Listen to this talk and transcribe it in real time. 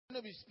I'm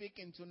going to be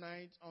speaking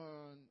tonight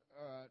on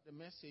the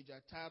message I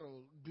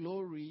titled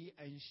Glory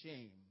and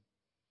Shame.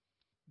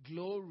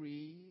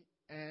 Glory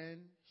and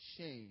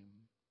Shame.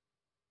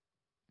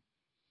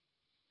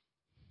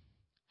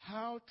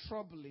 How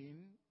troubling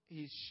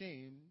is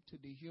shame to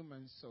the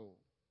human soul?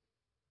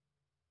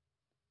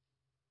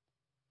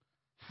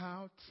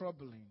 How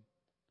troubling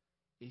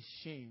is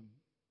shame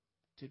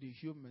to the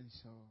human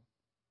soul?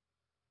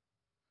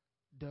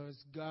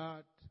 Does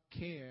God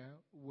care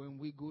when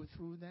we go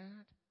through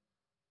that?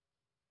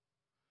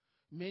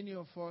 Many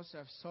of us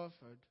have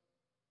suffered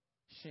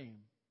shame.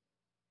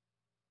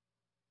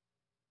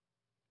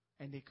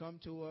 And they come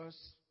to us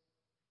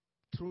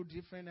through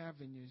different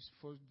avenues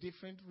for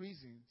different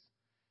reasons.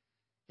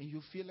 And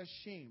you feel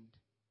ashamed.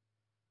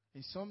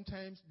 And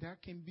sometimes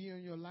that can be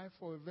in your life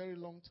for a very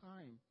long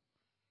time.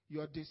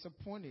 You are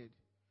disappointed.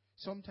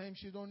 Sometimes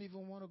you don't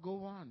even want to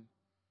go on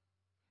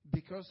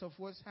because of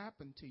what's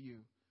happened to you.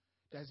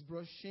 That's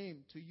brought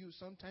shame to you,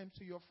 sometimes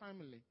to your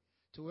family,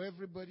 to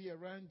everybody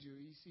around you.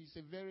 It's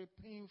a very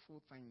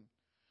painful thing.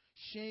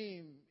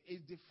 Shame is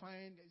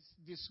defined as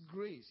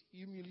disgrace,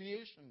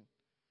 humiliation,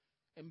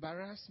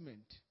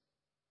 embarrassment.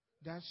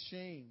 That's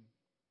shame.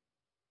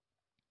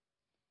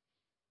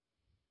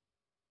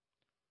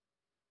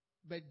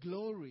 But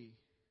glory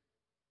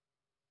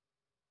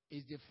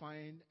is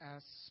defined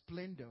as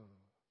splendor,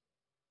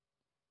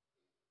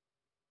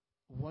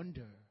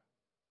 wonder,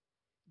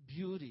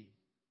 beauty.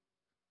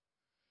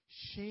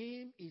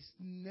 Shame is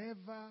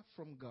never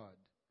from God.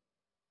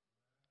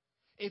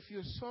 If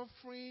you're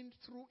suffering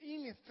through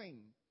anything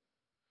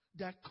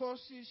that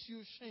causes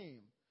you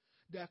shame,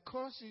 that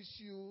causes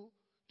you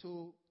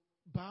to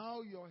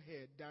bow your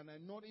head down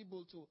and not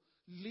able to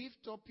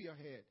lift up your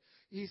head,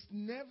 it's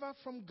never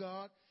from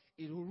God.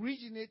 It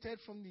originated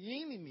from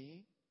the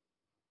enemy,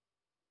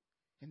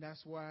 and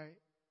that's why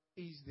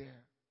he's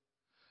there.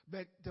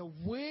 But the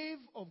wave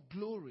of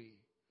glory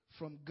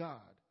from God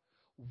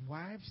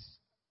wipes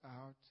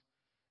out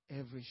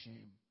every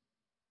shame.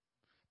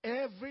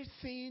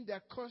 Everything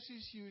that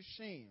causes you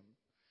shame,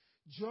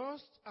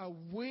 just a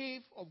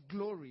wave of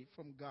glory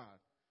from God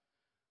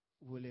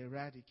will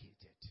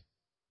eradicate it.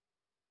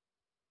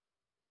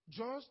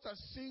 Just a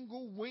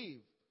single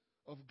wave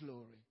of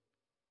glory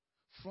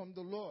from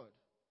the Lord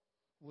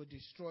will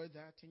destroy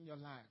that in your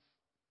life.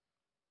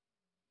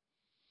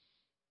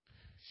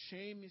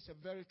 Shame is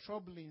a very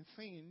troubling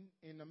thing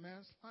in a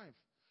man's life.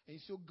 And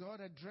so God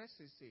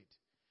addresses it.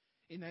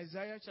 In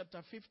Isaiah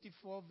chapter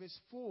 54 verse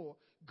 4,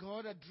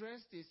 God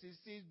addressed this. He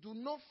says, do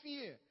not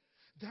fear.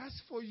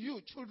 That's for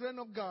you, children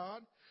of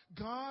God.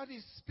 God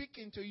is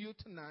speaking to you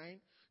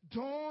tonight.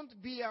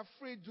 Don't be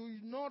afraid. Do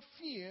not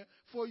fear,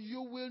 for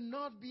you will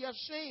not be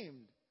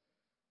ashamed.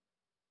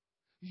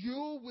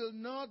 You will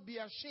not be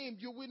ashamed.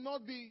 You will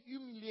not be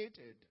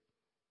humiliated.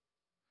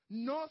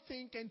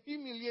 Nothing can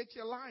humiliate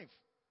your life.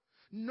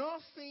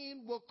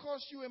 Nothing will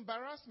cause you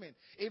embarrassment.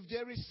 If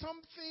there is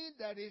something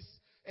that is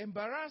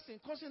embarrassing,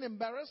 causing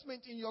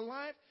embarrassment in your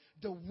life,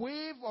 the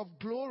wave of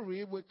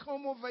glory will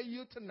come over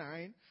you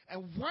tonight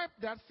and wipe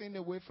that thing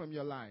away from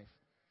your life.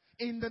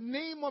 In the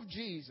name of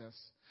Jesus,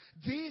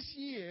 this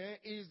year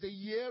is the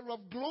year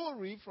of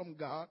glory from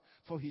God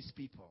for His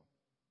people.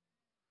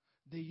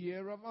 The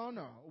year of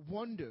honor,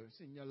 wonders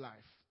in your life.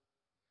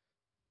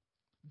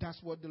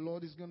 That's what the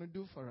Lord is going to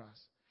do for us.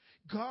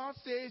 God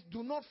says,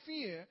 do not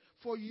fear,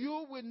 for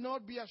you will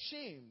not be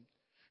ashamed,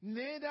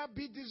 neither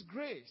be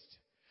disgraced.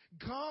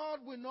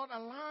 God will not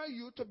allow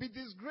you to be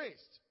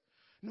disgraced.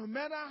 No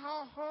matter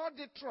how hard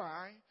they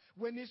try,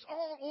 when it's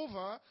all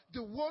over,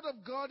 the word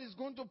of God is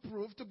going to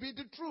prove to be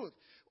the truth.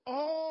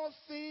 All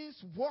things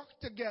work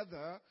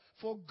together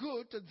for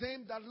good to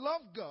them that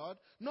love God.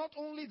 Not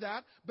only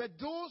that, but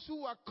those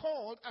who are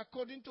called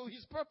according to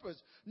His purpose.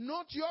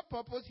 Not your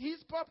purpose,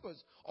 His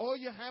purpose. All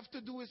you have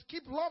to do is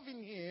keep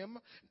loving Him.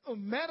 No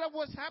matter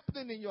what's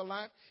happening in your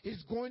life,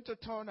 it's going to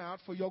turn out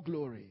for your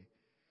glory.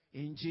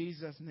 In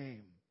Jesus'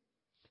 name.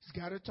 It's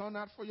got to turn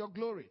out for your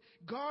glory.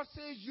 God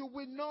says you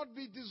will not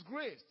be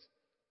disgraced.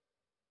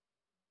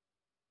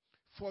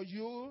 For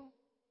you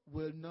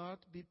will not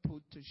be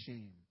put to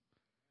shame.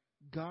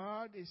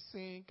 God is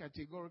saying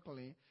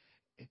categorically,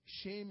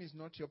 shame is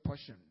not your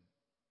portion.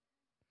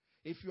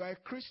 If you are a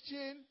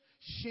Christian,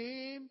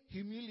 shame,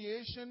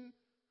 humiliation,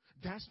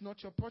 that's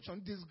not your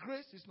portion.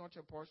 Disgrace is not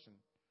your portion.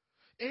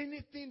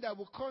 Anything that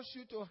will cause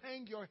you to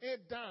hang your head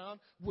down,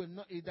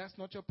 that's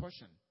not your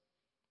portion.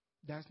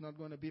 That's not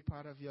going to be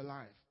part of your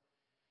life.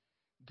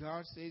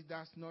 God says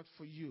that's not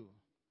for you.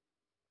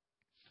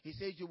 He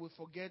says you will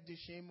forget the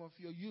shame of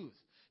your youth.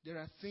 There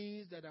are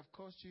things that have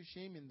caused you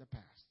shame in the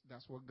past.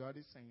 That's what God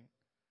is saying.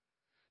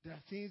 There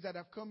are things that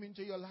have come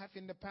into your life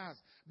in the past.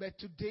 But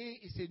today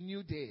is a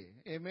new day.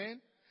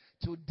 Amen?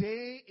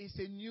 Today is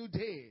a new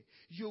day.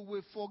 You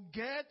will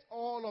forget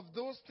all of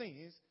those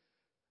things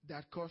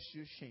that caused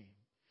you shame.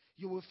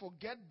 You will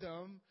forget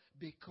them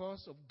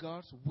because of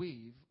God's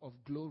wave of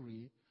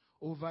glory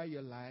over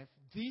your life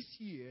this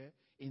year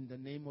in the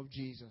name of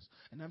Jesus.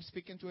 And I'm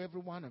speaking to every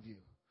one of you.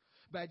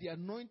 By the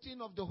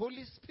anointing of the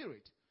Holy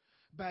Spirit,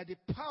 by the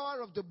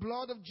power of the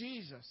blood of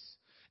Jesus,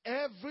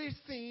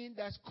 everything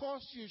that's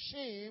caused you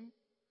shame,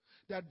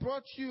 that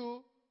brought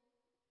you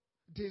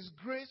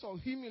disgrace or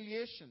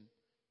humiliation,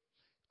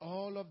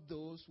 all of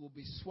those will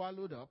be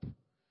swallowed up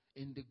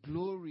in the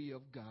glory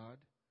of God,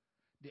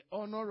 the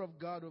honor of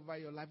God over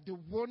your life, the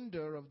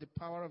wonder of the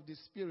power of the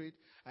Spirit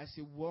as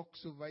He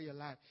walks over your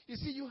life. You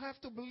see, you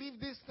have to believe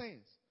these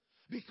things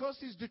because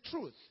it's the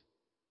truth.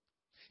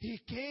 He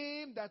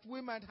came that we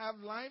might have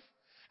life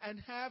and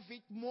have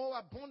it more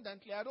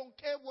abundantly. I don't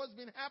care what's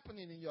been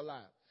happening in your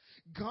life.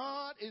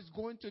 God is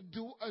going to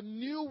do a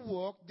new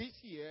work this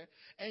year,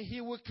 and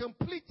He will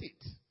complete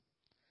it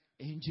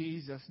in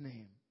Jesus'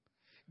 name.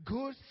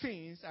 Good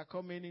things are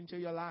coming into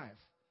your life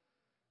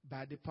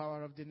by the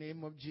power of the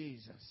name of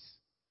Jesus.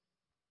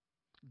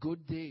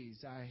 Good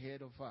days are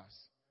ahead of us.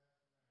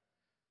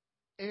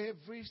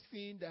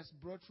 Everything that's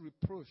brought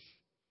reproach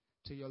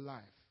to your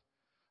life,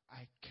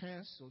 I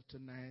cancel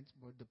tonight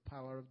by the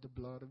power of the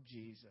blood of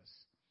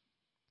Jesus.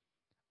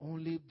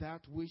 Only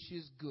that which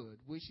is good,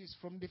 which is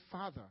from the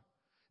Father,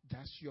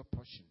 that's your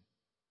portion.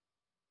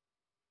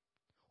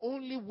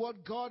 Only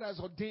what God has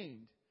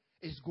ordained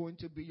is going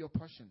to be your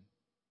portion.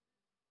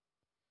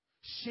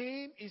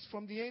 Shame is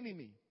from the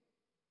enemy,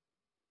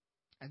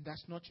 and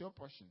that's not your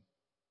portion.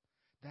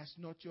 That's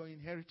not your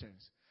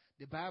inheritance.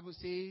 The Bible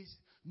says,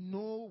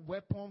 no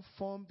weapon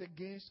formed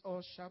against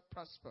us shall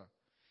prosper.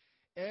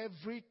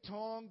 Every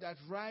tongue that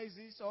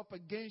rises up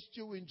against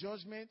you in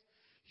judgment,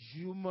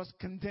 you must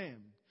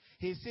condemn.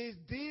 He says,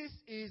 this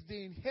is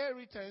the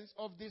inheritance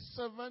of the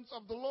servants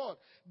of the Lord.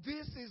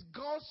 This is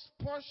God's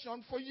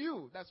portion for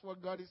you. That's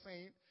what God is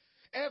saying.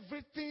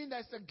 Everything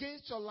that's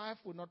against your life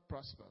will not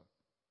prosper.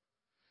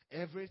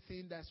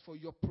 Everything that's for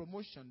your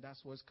promotion, that's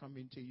what's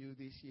coming to you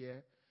this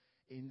year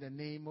in the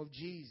name of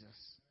Jesus.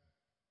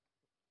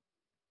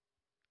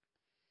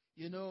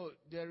 You know,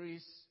 there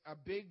is a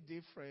big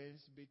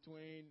difference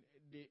between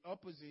the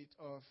opposite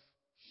of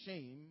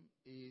shame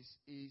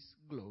is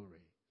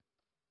glory.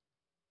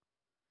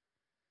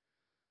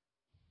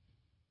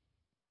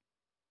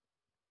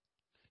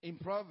 In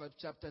Proverbs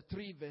chapter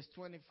 3 verse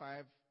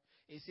 25,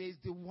 it says,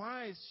 the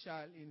wise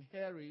shall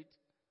inherit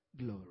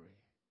glory.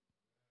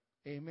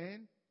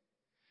 Amen.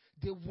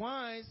 The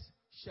wise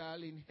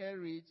shall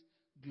inherit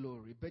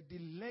glory, but the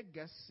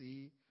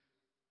legacy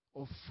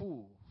of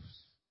fools,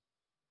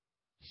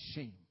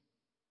 shame.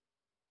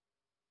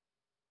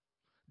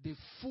 The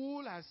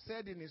fool has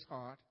said in his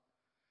heart,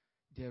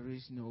 there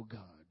is no God.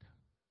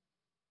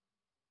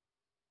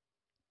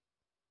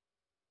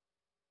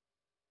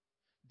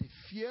 The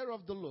fear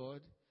of the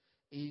Lord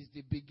is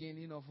the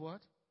beginning of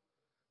what?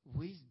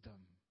 Wisdom.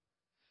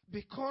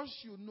 Because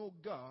you know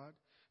God,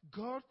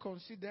 God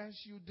considers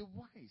you the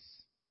wise.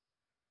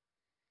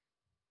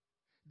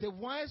 The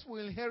wise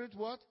will inherit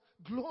what?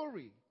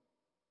 Glory.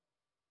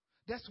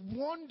 That's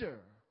wonder.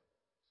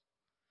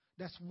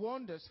 That's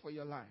wonders for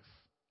your life.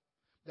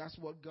 That's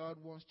what God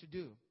wants to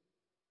do.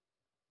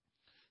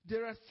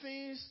 There are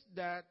things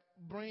that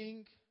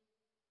bring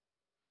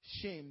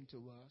shame to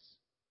us.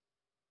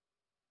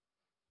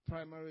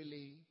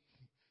 Primarily,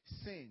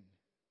 sin.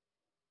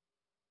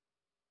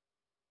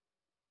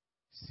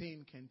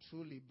 Sin can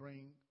truly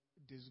bring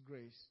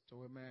disgrace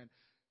to a man.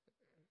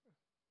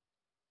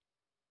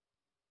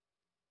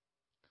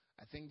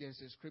 I think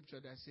there's a scripture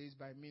that says,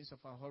 by means of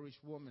a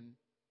whorish woman,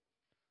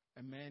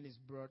 a man is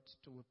brought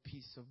to a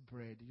piece of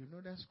bread. You know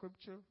that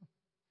scripture?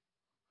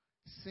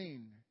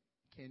 Sin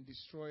can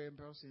destroy a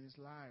person's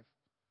life.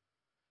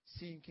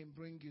 Sin can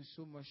bring you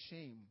so much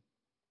shame.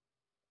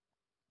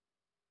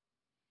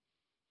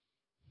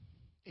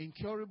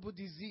 Incurable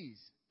disease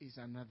is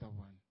another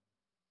one.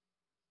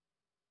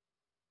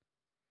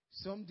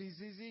 Some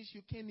diseases,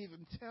 you can't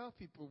even tell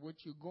people what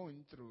you're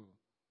going through.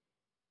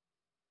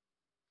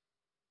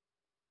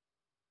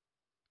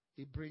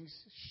 It brings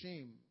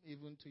shame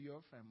even to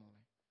your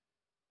family.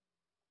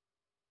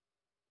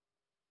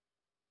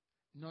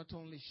 Not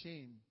only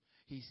shame,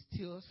 he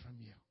steals from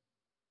you.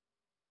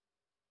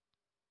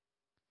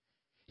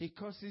 He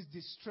causes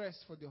distress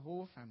for the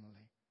whole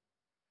family.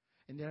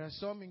 And there are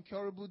some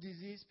incurable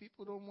disease,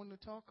 people don't want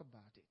to talk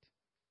about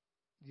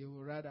it. They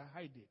will rather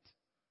hide it.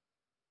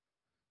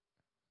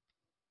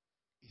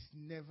 It's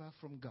never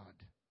from God.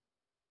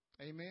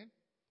 Amen?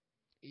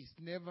 It's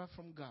never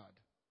from God.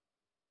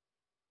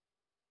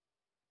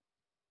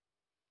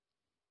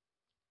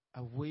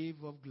 A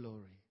wave of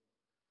glory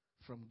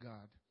from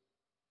God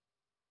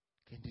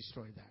can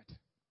destroy that.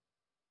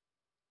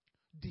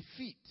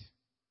 Defeat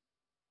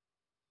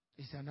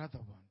is another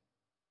one.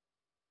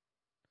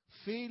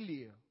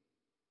 Failure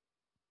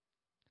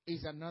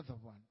is another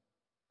one.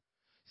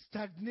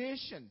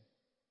 Stagnation,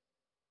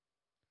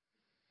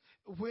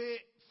 where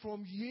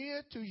from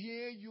year to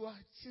year you are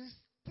just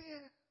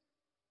there.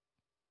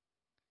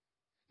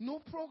 No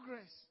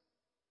progress.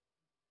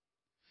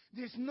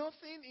 There's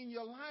nothing in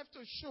your life to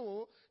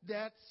show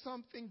that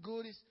something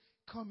good is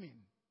coming.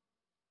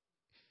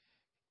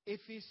 If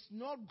it's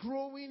not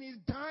growing, it's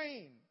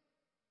dying.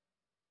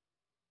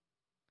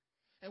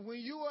 And when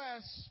you are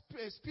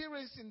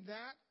experiencing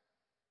that,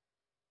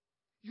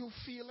 you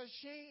feel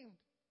ashamed.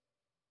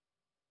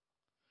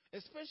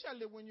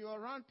 Especially when you're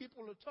around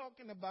people who are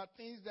talking about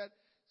things that's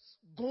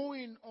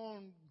going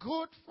on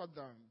good for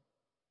them.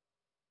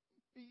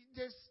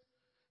 There's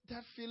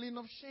that feeling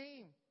of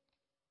shame.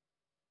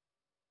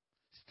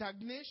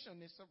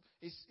 Stagnation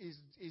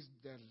is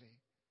deadly.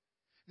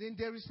 Then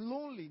there is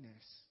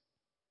loneliness.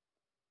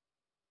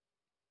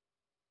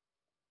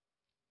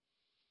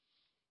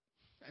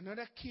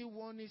 Another key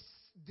one is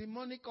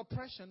demonic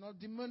oppression or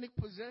demonic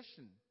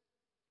possession.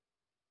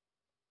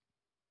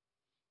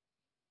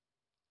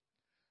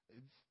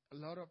 A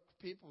lot of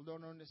people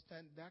don't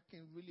understand that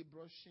can really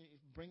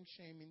bring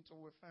shame into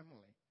a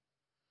family.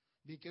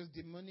 Because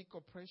demonic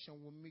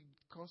oppression will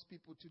cause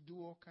people to do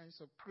all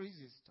kinds of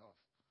crazy stuff.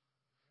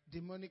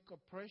 Demonic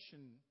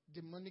oppression,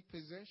 demonic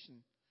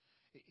possession.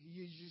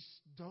 You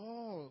just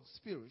dull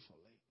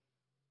spiritually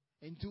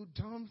and do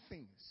dumb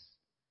things.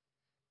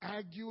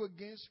 Argue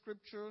against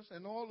scriptures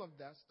and all of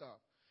that stuff.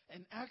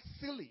 And act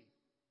silly.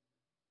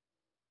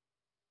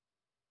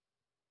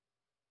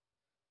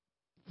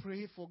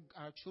 Pray for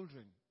our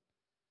children.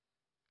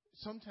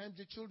 Sometimes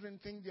the children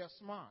think they are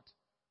smart.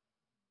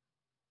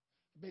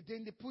 But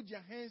then they put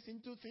their hands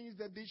into things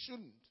that they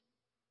shouldn't.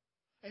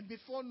 And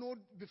before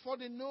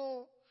you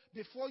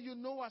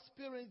know as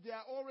parents, they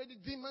are already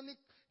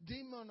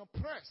demon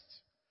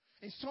oppressed.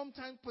 And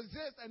sometimes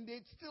possessed, and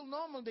they're still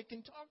normal. They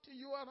can talk to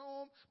you at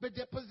home, but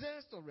they're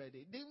possessed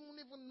already. They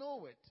won't even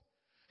know it.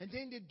 And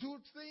then they do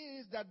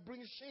things that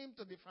bring shame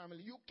to the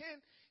family. You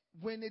can't,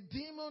 when a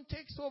demon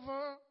takes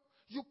over,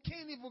 you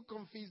can't even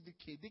convince the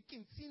kid. They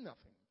can see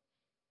nothing.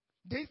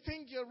 They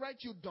think you're right,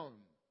 you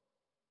don't.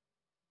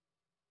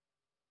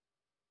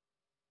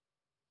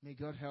 May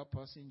God help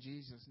us in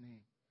Jesus'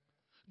 name.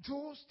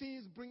 Those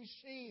things bring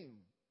shame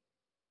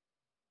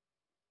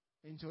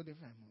into the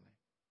family.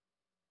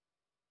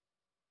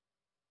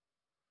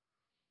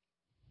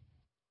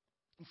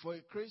 For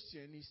a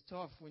Christian, it's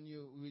tough when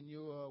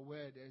you are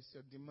aware there's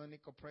a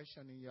demonic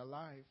oppression in your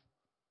life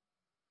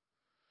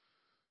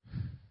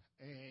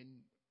and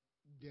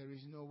there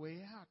is no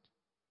way out.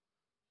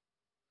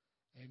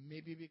 And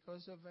maybe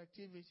because of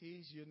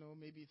activities,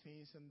 maybe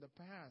things in the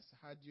past.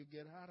 How do you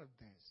get out of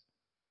this?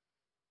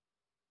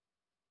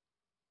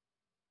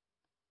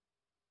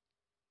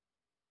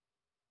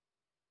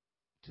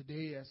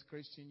 Today, as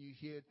Christian, you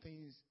hear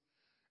things.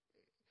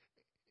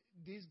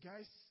 These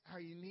guys are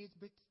in it,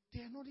 but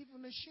they're not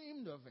even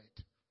ashamed of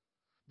it.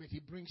 But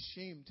it brings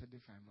shame to the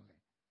family.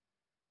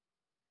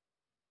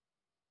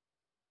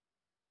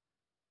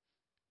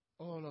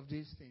 All of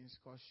these things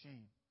cause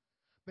shame.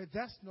 But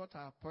that's not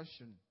our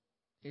portion.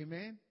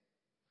 Amen?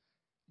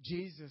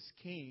 Jesus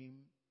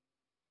came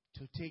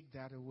to take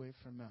that away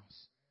from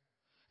us.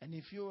 And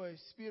if you are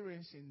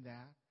experiencing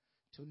that,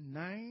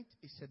 tonight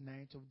is a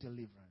night of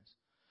deliverance.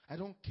 I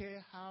don't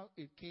care how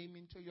it came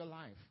into your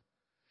life.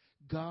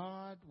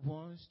 God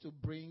wants to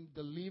bring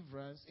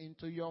deliverance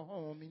into your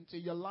home, into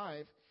your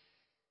life,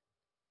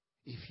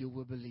 if you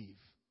will believe.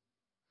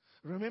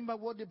 Remember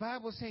what the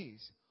Bible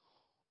says.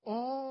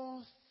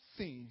 All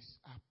things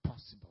are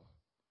possible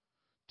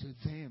to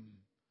them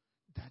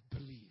that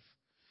believe.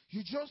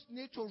 You just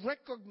need to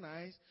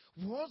recognize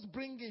what's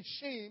bringing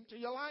shame to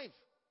your life.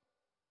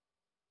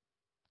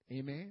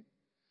 Amen.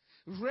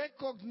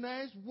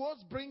 Recognize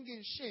what's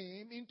bringing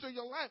shame into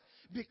your life,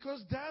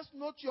 because that's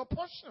not your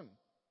portion.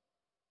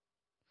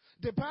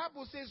 The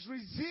Bible says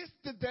resist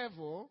the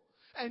devil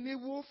and he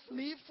will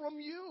flee from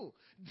you.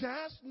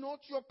 That's not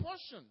your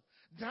portion.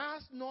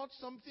 That's not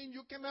something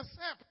you can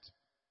accept.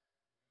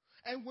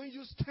 And when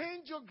you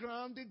stand your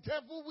ground, the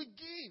devil will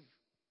give.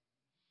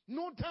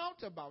 No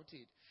doubt about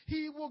it.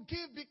 He will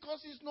give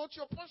because it's not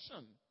your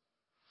portion.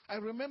 I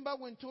remember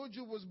when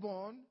Toju was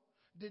born,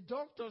 the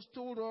doctors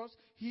told us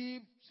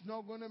he's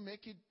not going to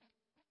make it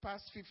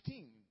past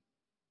 15.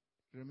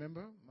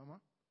 Remember, Mama?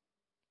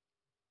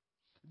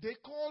 They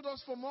called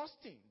us from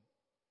Austin,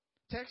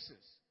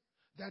 Texas,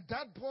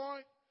 that boy,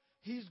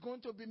 he's going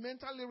to be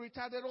mentally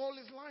retarded all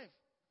his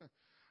life.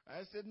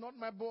 I said, not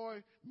my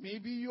boy,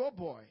 maybe your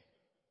boy.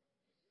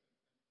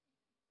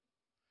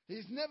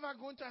 It's never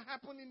going to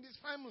happen in this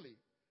family.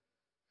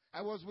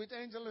 I was with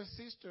Angela's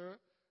sister,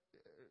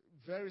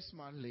 very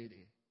smart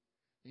lady.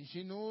 And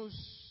she knows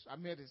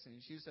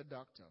medicine. She's a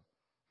doctor.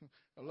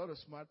 A lot of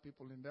smart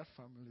people in that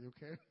family,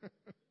 okay?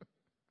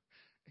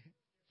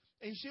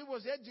 And she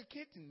was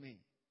educating me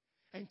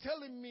and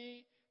telling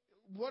me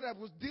what I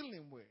was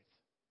dealing with.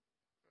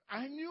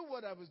 I knew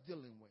what I was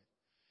dealing with.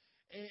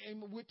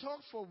 And we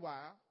talked for a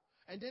while.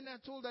 And then I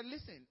told her,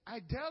 listen, I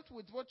dealt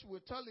with what you were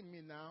telling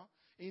me now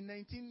in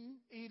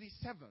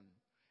 1987.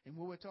 And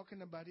we were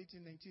talking about it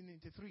in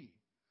 1993.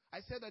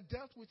 I said I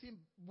dealt with him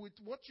with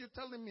what you're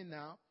telling me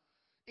now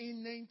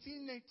in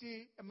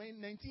 1987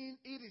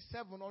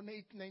 or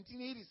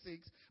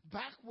 1986,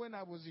 back when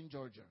I was in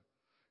Georgia.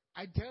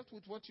 I dealt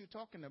with what you're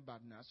talking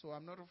about now, so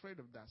I'm not afraid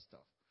of that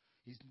stuff.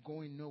 It's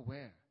going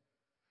nowhere.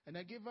 And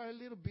I gave her a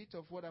little bit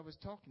of what I was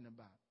talking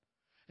about.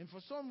 And for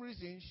some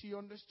reason, she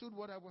understood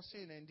what I was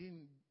saying and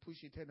didn't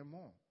push it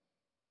anymore.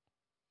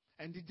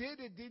 And the day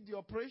they did the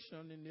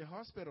operation in the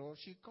hospital,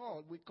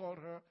 we called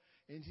her,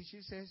 and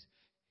she says,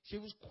 she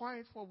was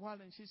quiet for a while,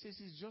 and she says,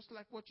 it's just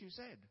like what you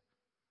said.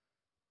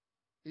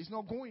 It's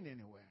not going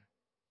anywhere.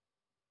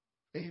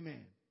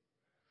 Amen.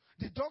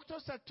 The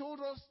doctors had told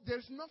us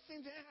there's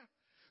nothing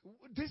there.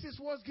 This is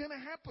what's going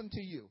to happen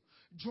to you.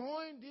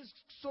 Join this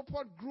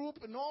support group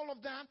and all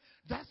of that.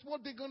 That's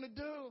what they're going to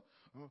do.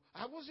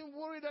 I wasn't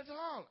worried at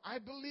all. I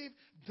believe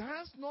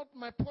that's not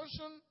my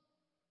portion.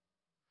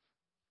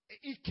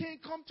 It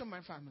can't come to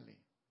my family.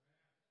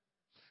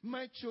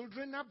 My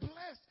children are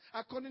blessed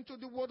according to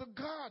the word of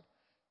God.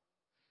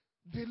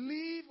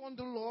 Believe on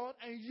the Lord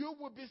and you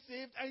will be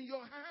saved and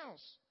your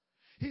house.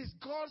 His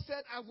God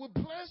said, I will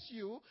bless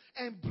you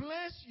and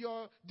bless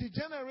the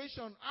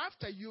generation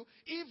after you,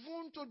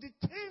 even to the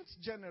 10th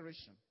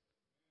generation.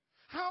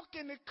 How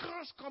can a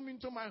curse come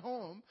into my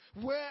home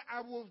where I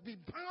will be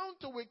bound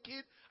to a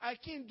kid? I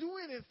can't do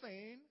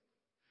anything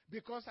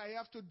because I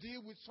have to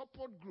deal with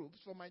support groups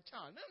for my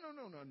child.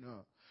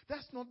 No.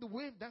 That's not the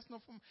way. That's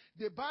not from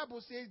the Bible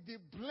says the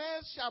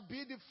blessed shall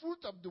be the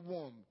fruit of the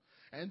womb.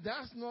 And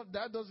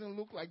that doesn't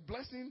look like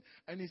blessing,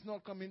 and it's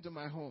not coming to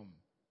my home.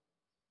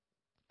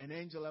 And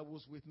Angela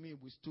was with me.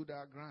 We stood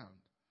our ground.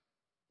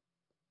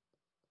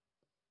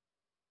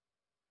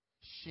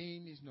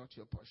 Shame is not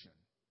your portion.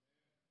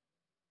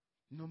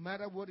 No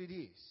matter what it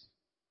is.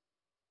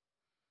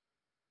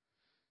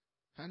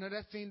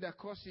 Another thing that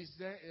causes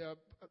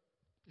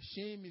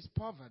shame is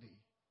poverty.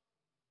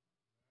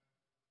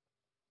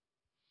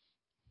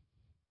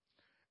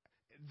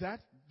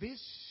 This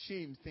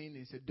shame thing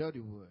is a dirty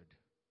word.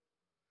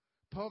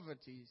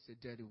 Poverty is a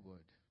dirty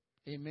word.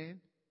 Amen.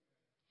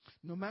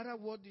 No matter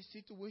what the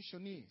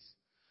situation is,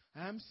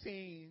 I'm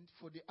saying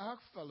for the Ark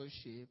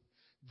Fellowship,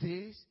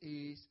 this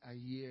is a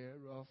year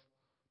of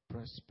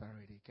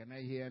prosperity. Can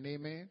I hear an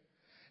amen?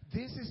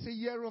 This is a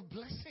year of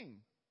blessing.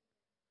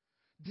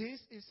 This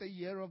is a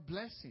year of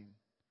blessing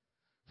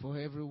for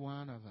every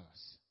one of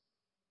us.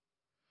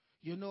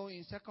 You know,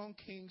 in 2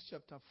 Kings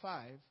chapter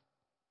 5,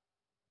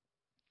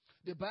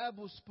 the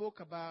Bible spoke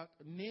about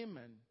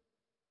Naaman.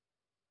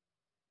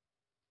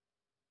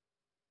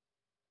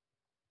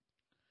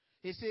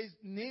 It says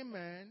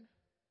Naaman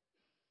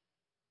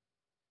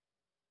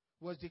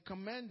was the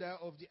commander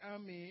of the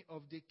army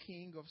of the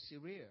king of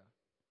Syria.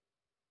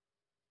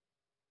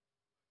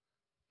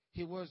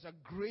 He was a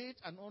great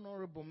and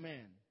honorable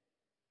man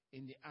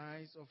in the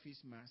eyes of his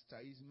master.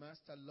 His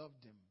master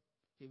loved him.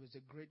 He was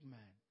a great man.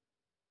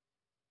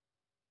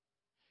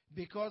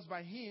 Because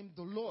by him,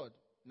 the Lord,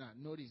 now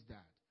notice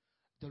that,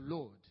 the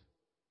Lord,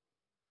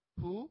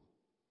 who?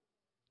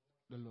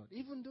 The Lord.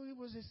 Even though he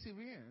was a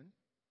Syrian,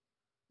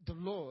 the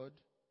Lord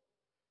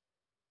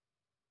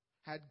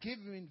had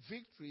given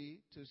victory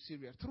to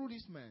Syria through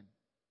this man.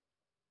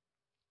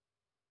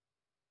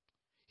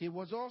 He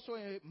was also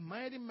a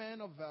mighty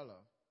man of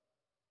valor,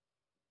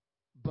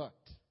 but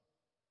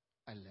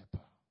a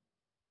leper.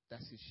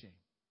 That's his shame.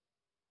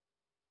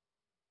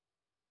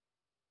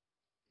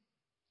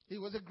 He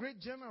was a great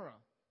general,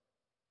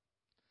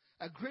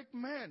 a great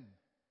man,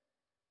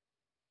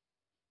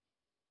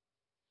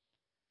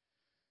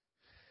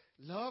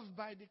 loved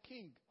by the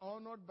king,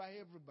 honored by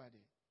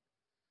everybody.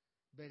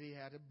 But he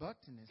had a but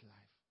in his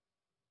life.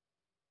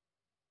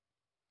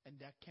 And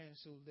that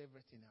canceled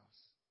everything else.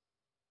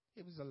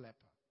 He was a leper.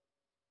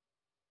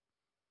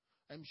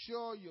 I'm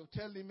sure you'll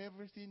tell him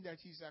everything that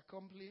he's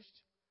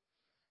accomplished.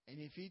 And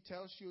if he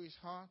tells you his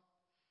heart,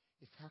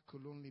 if I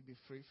could only be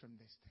free from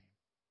this thing.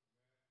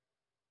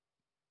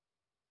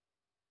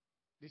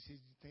 This is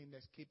the thing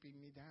that's keeping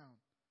me down.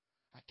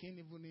 I can't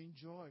even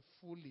enjoy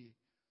fully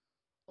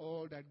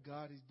all that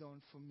God has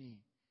done for me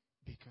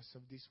because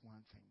of this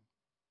one thing.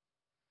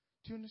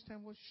 Do you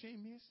understand what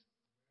shame is?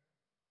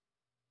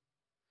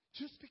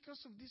 Just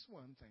because of this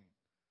one thing.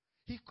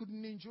 He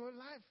couldn't enjoy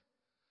life.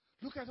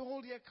 Look at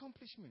all the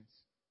accomplishments.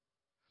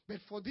 But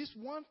for this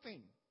one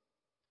thing,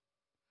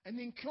 an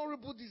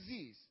incurable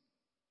disease.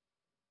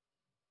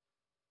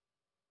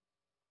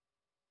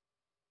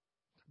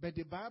 But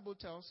the Bible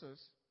tells us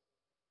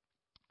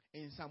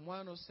in Psalm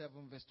 107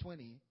 verse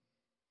 20,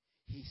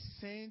 he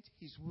sent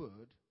his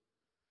word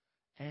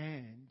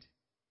and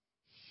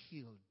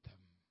healed them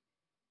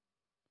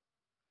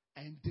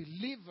and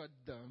delivered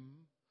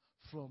them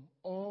from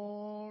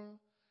all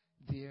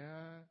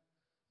their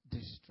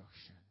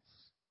destructions.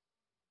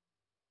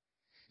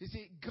 You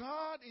see,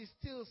 God is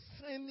still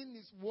sending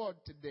his word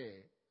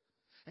today.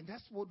 And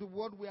that's what the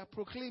word we are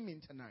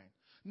proclaiming tonight.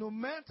 No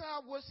matter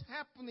what's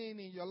happening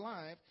in your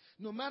life,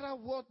 no matter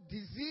what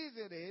disease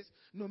it is,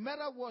 no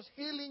matter what's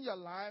healing your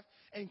life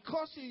and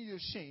causing you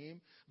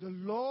shame, the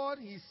Lord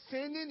is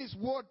sending his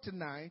word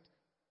tonight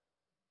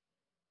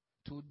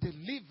to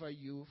deliver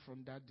you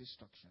from that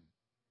destruction,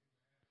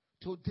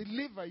 to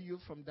deliver you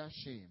from that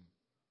shame,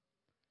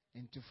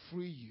 and to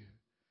free you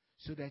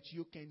so that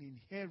you can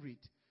inherit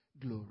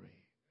glory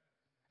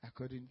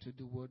according to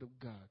the word of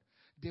God.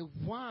 The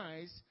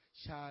wise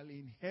shall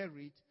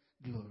inherit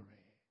glory.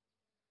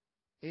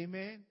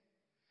 Amen.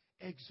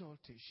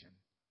 Exaltation.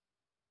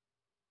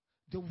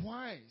 The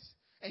wise.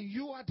 And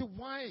you are the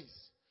wise.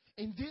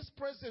 In this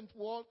present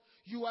world,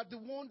 you are the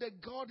one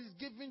that God is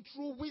giving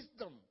true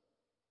wisdom.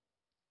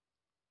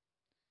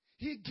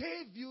 He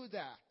gave you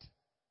that.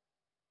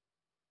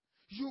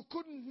 You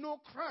couldn't know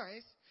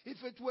Christ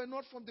if it were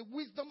not from the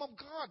wisdom of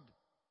God.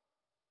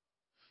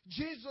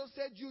 Jesus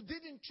said, you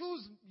didn't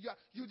choose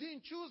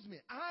me.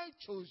 I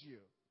chose you.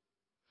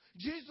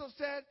 Jesus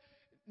said,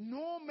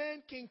 no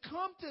man can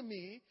come to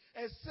me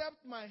except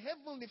my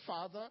heavenly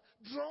Father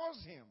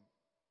draws him.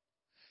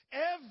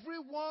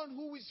 Everyone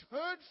who is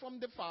heard from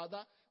the Father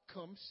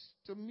comes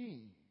to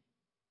me.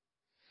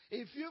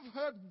 If you've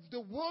heard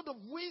the word of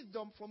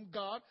wisdom from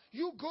God,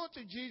 you go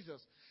to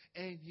Jesus.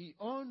 And he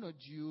honored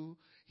you.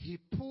 He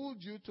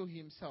pulled you to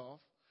himself.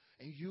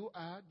 And you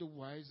are the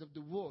wise of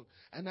the world.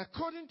 And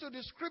according to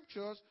the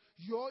scriptures,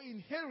 your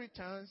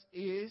inheritance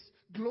is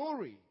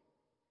glory,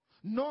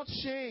 not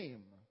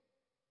shame.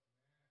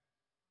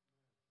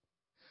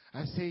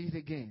 I say it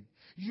again.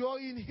 Your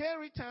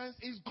inheritance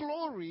is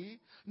glory,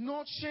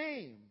 not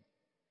shame.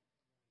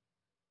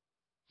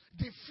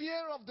 The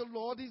fear of the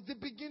Lord is the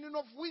beginning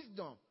of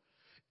wisdom.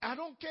 I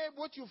don't care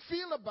what you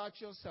feel about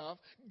yourself.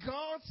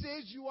 God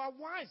says you are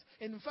wise.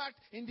 In fact,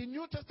 in the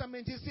New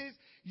Testament, he says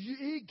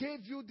he gave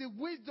you the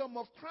wisdom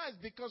of Christ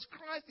because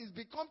Christ is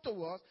become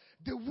to us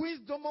the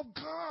wisdom of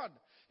God.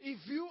 If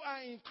you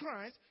are in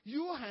Christ,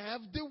 you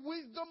have the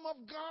wisdom of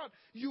God.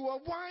 You are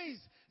wise.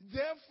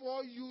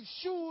 Therefore, you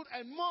should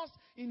and must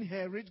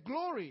inherit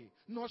glory,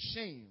 not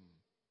shame.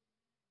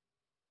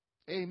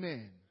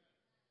 Amen.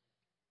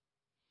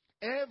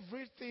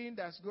 Everything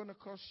that's going to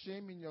cause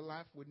shame in your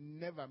life will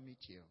never meet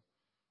you.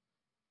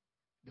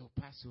 They'll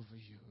pass over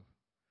you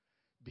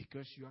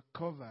because you are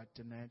covered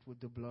tonight with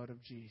the blood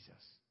of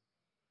Jesus.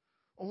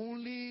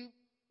 Only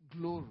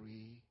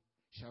glory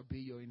shall be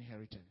your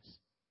inheritance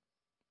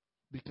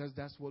because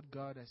that's what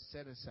God has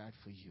set aside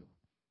for you.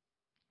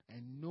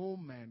 And no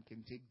man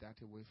can take that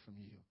away from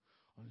you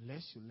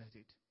unless you let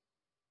it.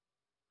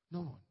 No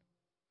one.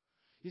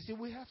 You see,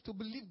 we have to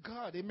believe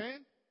God.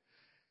 Amen?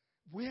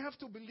 We have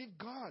to believe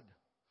God.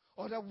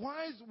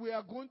 Otherwise, we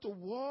are going to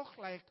walk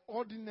like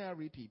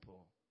ordinary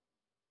people.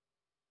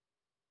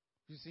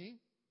 You see?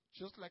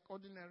 Just like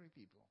ordinary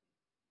people.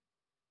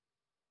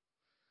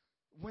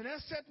 When I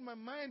set my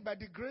mind by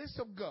the grace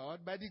of God,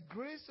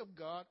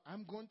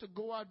 I'm going to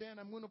go out there and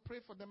I'm going to pray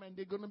for them and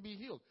they're going to be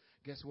healed.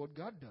 Guess what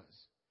God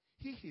does?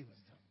 He heals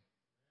them.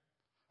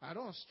 I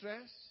don't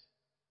stress.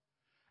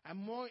 I'm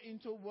more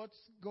into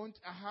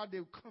how they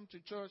come to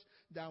church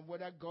than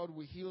whether God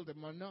will heal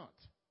them or not.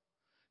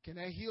 Can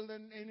I heal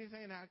them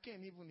anything? I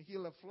can't even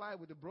heal a fly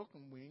with a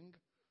broken wing.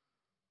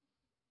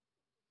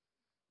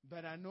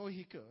 But I know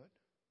he could.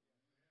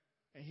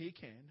 And he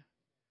can.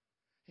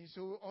 And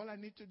so all I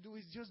need to do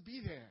is just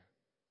be there.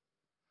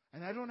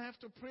 And I don't have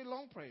to pray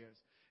long prayers.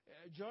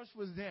 Josh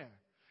was there.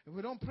 And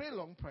we don't pray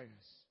long prayers.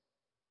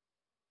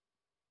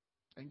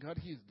 And God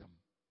heals them.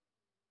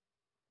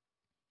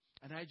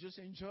 And I just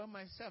enjoy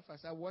myself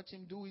as I watch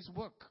him do his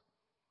work.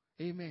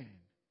 Amen.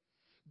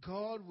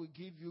 God will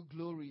give you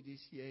glory this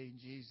year in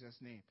Jesus'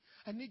 name.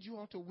 I need you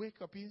all to wake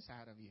up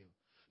inside of you.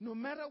 No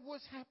matter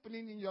what's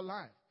happening in your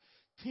life,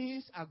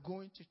 things are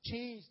going to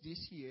change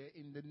this year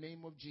in the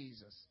name of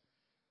Jesus.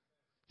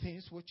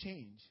 Things will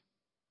change.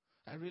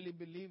 I really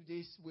believe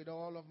this with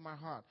all of my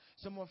heart.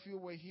 Some of you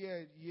were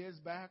here years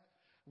back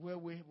where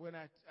when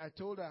I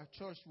told our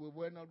church we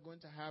were not going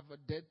to have a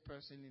dead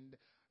person,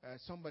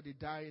 somebody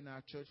die in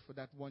our church for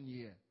that 1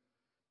 year.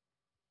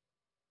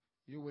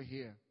 You were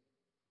here.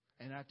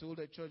 And I told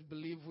the church,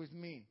 believe with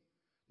me,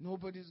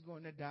 nobody's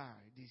going to die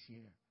this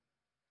year.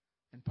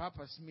 And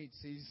Papa Smith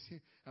says,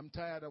 I'm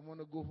tired, I want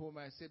to go home.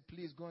 I said,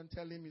 please go and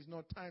tell him it's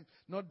not time,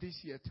 not this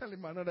year. Tell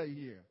him another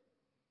year.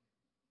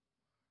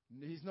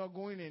 He's not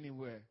going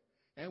anywhere.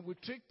 And we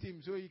tricked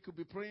him so he could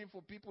be praying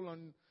for people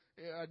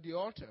at the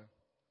altar.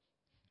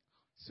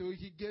 So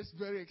he gets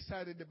very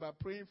excited about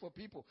praying for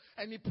people.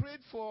 And he prayed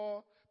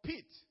for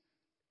Pete.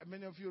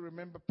 Many of you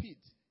remember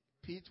Pete.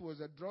 Pete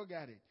was a drug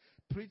addict.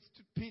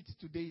 Pete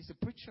today is a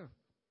preacher.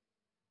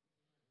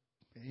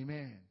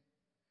 Amen.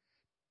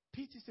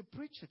 Pete is a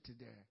preacher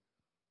today.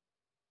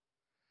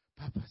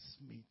 Papa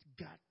Smith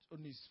got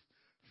on his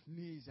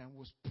knees and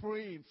was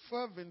praying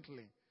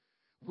fervently.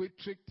 We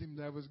tricked him.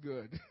 That was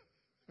good.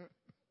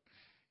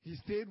 He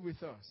stayed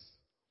with us.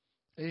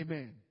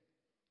 Amen.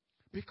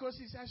 Because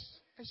he says,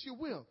 as you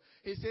will.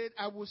 He said,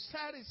 I will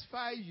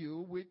satisfy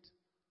you with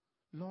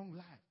long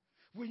life.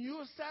 When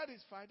you're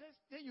satisfied,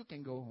 then you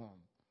can go home.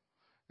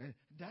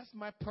 That's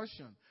my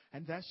portion.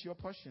 And that's your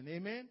portion.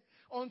 Amen.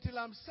 Until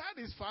I'm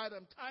satisfied,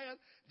 I'm tired.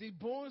 The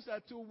bones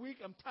are too weak.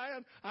 I'm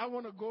tired. I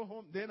want to go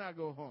home. Then I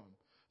go home.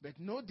 But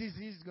no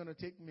disease is going to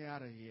take me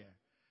out of here.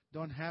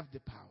 Don't have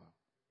the power.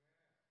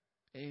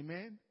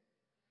 Amen.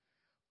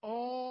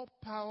 All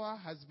power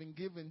has been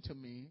given to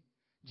me,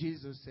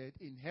 Jesus said,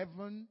 in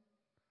heaven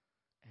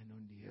and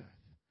on the earth.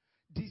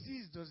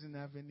 Disease doesn't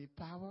have any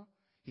power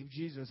if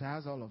Jesus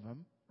has all of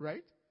them,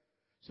 right?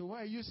 So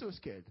why are you so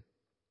scared?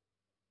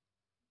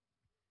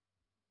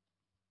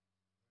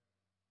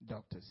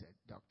 Doctor said.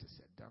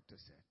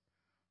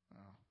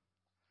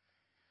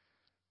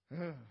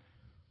 Oh.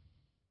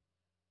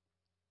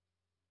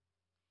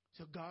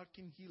 So God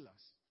can heal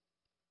us.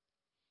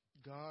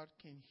 God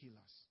can heal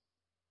us.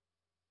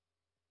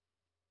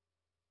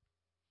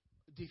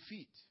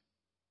 Defeat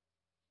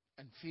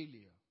and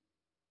failure.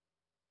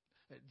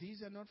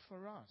 These are not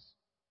for us.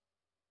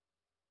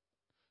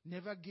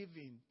 Never give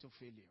in to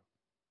failure.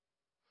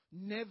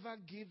 Never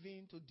give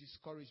in to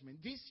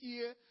discouragement. This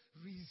year,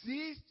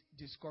 resist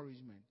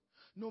discouragement.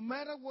 No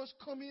matter what's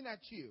coming at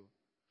you,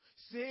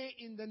 say,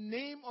 in the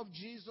name of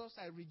Jesus,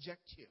 I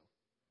reject you.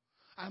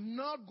 I'm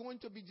not going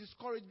to be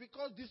discouraged,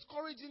 because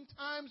discouraging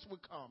times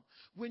will come.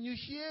 When you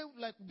hear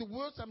like the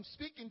words I'm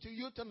speaking to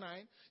you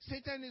tonight,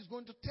 Satan is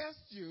going to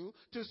test you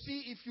to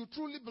see if you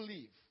truly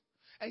believe.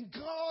 And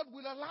God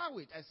will allow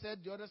it. I said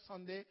the other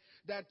Sunday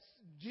that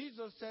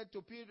Jesus said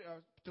to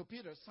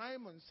Peter,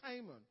 Simon,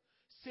 Simon,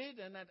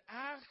 Satan had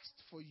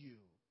asked for you,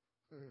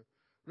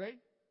 right?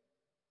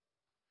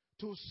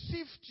 To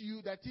sift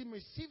you, that he may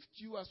sift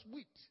you as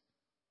wheat.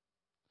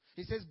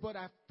 He says, but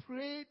I've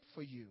prayed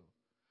for you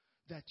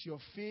that your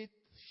faith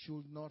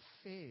should not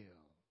fail.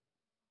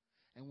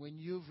 And when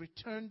you've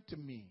returned to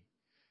me,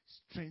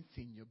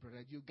 strengthen your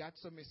brother. You got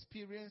some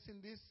experience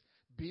in this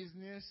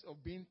business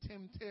of being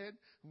tempted,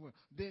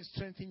 then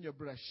strengthen your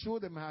brother. Show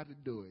them how to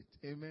do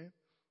it. Amen.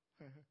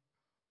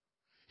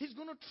 He's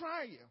going to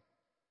try you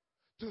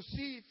to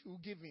see if you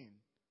give in.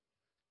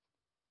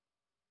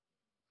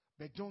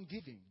 But don't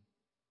give in.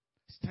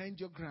 Stand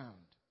your ground.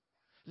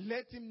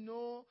 Let him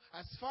know,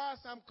 as far as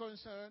I'm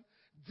concerned,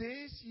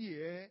 this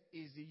year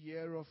is the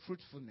year of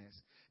fruitfulness.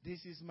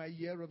 This is my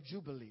year of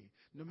jubilee.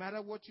 No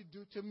matter what you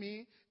do to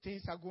me,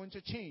 things are going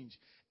to change.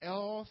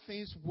 All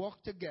things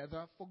work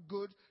together for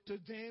good to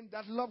them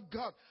that love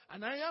God.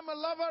 And I am a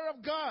lover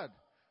of God.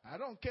 I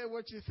don't care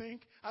what you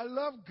think. I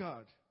love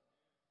God.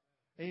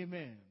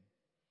 Amen.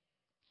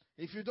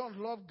 If you don't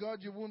love God,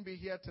 you won't be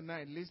here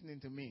tonight listening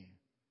to me.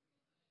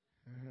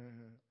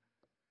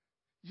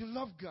 You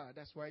love God.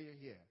 That's why you're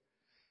here.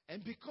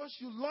 And because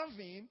you love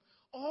him,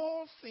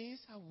 all things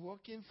are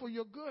working for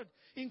your good,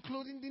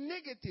 including the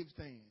negative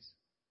things.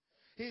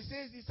 He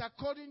says it's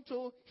according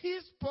to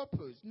his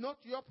purpose, not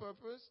your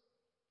purpose.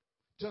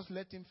 Just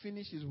let him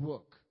finish his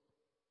work.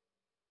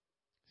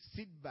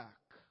 Sit back.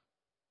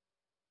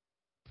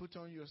 Put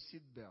on your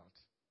seatbelt.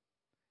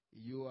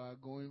 You are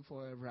going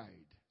for a ride.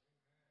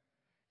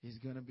 It's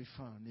going to be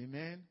fun.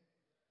 Amen?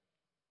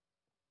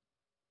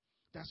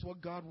 That's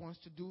what God wants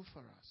to do for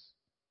us.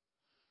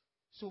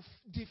 So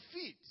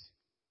defeat,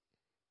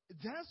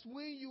 that's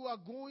when you are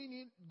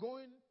going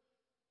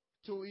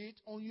to it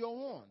on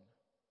your own.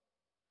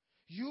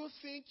 You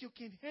think you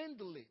can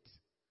handle it.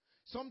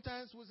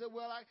 Sometimes we say,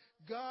 well,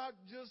 God,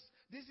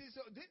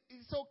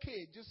 it's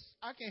okay.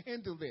 I can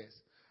handle this.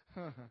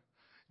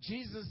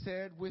 Jesus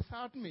said,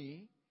 without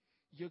me,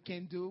 you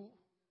can do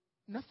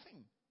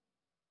nothing.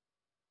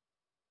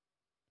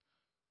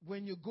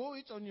 When you go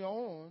it on your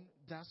own,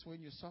 that's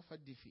when you suffer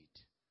defeat.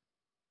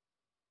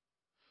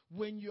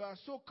 When you are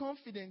so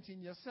confident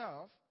in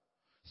yourself,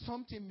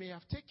 something may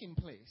have taken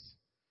place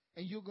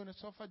and you're going to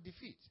suffer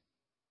defeat.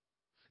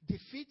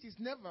 Defeat is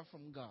never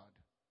from God.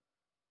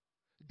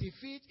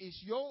 Defeat is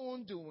your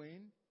own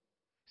doing,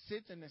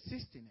 Satan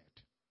assisting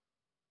it.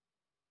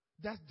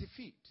 That's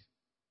defeat.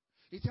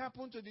 It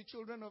happened to the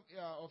children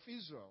of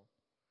Israel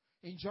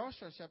in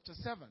Joshua chapter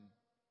 7.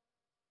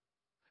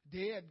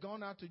 They had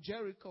gone out to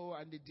Jericho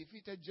and they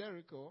defeated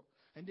Jericho,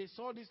 and they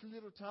saw this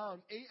little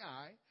town,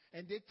 Ai,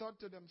 and they thought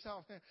to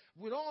themselves,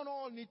 we don't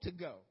all need to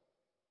go.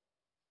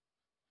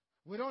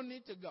 We don't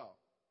need to go.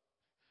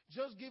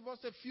 Just give us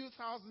a few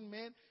thousand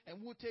men and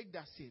we'll take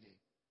that city.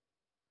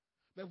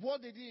 But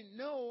what they didn't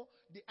know,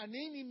 an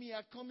enemy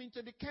had come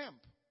into the camp.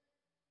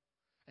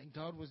 And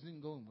God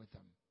wasn't going with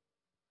them.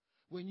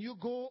 When you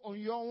go on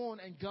your own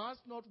and God's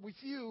not with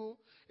you,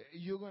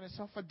 you're going to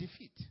suffer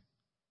defeat.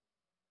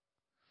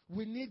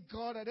 We need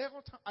God at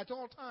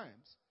all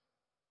times.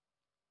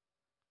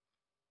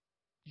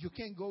 You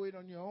can't go it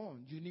on your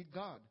own. You need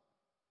God.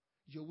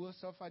 You will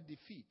suffer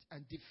defeat,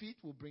 and defeat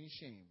will bring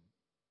shame.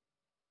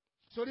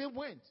 So they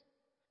went,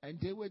 and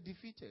they were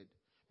defeated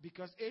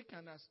because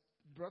Achan has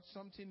brought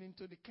something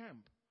into the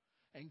camp.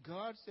 And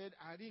God said,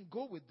 I didn't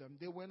go with them.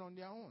 They went on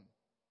their own.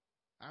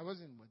 I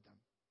wasn't with them.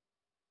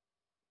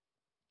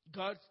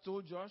 God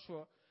told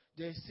Joshua,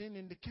 there's sin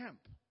in the camp.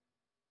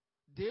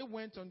 They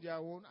went on their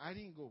own. I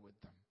didn't go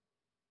with them.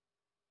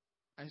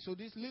 And so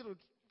this little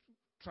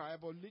tribe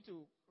or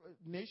little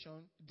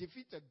nation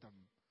defeated them.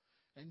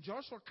 And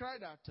Joshua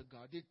cried out to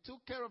God. They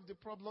took care of the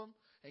problem,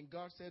 and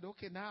God said,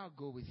 okay, now I'll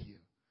go with you.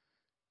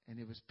 And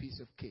it was piece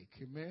of cake.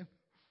 Amen?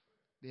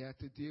 They had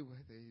to deal with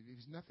it. There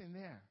was nothing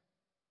there.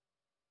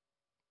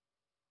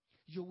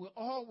 You will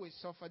always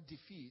suffer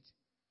defeat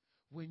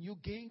when you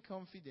gain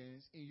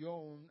confidence in your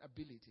own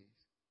abilities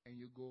and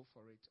you go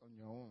for it on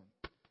your own.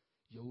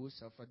 You will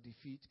suffer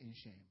defeat and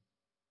shame.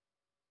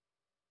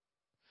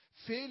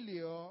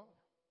 Failure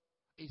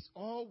is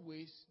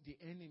always the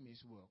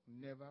enemy's work,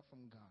 never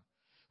from God.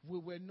 We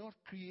were not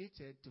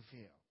created to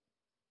fail.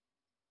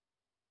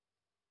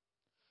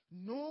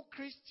 No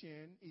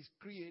Christian is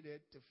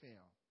created to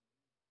fail.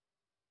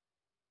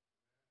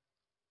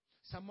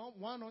 Psalm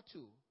 1 or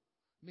 2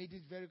 made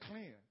it very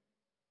clear.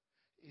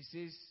 It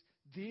says,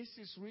 this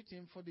is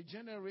written for the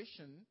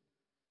generation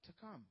to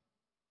come.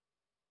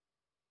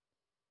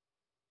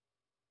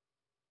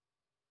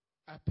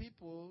 A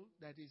people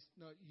that is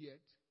not yet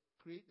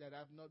that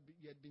have not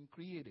yet been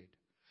created.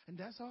 And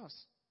that's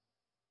us.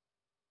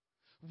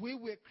 We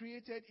were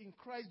created in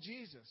Christ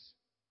Jesus.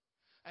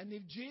 And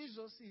if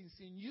Jesus is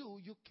in you,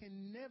 you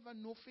can never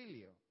know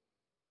failure.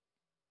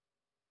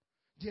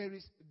 There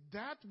is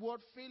that word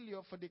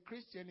failure for the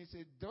Christian is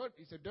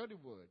a dirty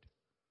word.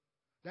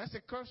 That's a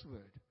curse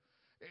word.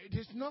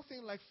 There's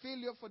nothing like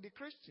failure for the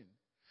Christian.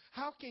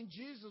 How can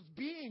Jesus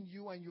be in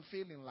you and you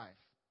fail in life?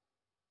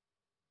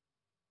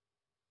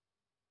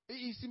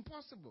 It's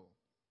impossible.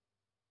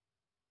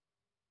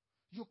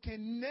 You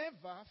can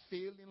never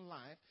fail in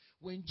life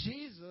when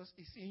Jesus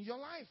is in your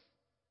life.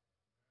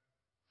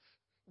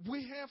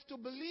 We have to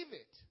believe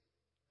it.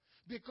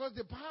 Because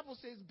the Bible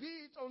says, be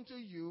it unto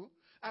you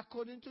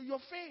according to your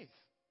faith.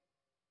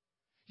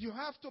 You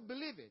have to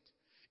believe it.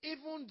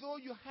 Even though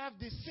you have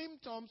the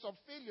symptoms of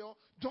failure,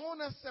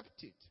 don't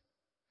accept it.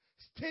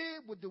 Stay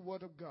with the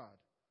Word of God.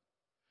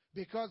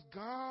 Because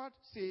God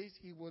says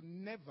He will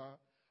never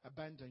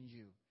abandon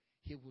you.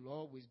 He will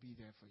always be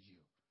there for you.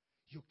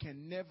 You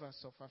can never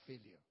suffer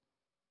failure.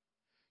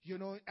 You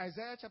know,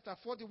 Isaiah chapter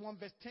 41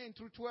 verse 10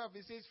 through 12,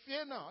 it says,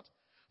 fear not,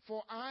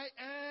 for I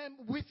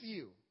am with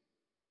you.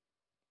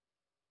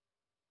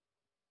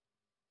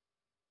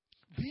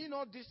 Be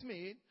not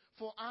dismayed,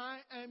 for I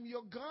am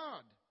your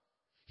God.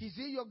 Is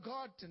He your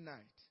God tonight?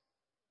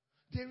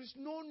 There is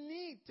no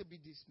need to be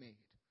dismayed.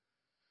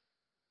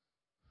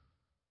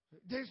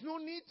 There is no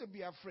need to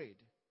be afraid.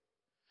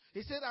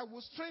 He said, I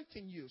will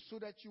strengthen you so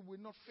that you will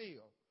not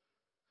fail.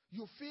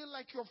 You feel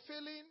like you're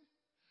failing?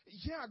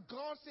 Yeah,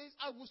 God says,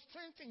 I will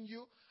strengthen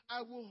you.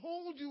 I will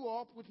hold you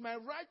up with my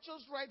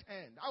righteous right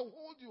hand. I'll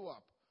hold you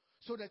up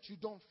so that you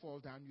don't fall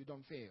down, you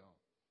don't fail.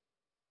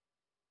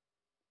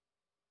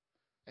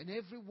 And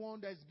everyone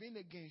that's been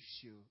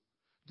against you,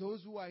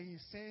 those who are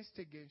incensed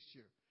against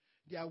you,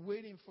 they are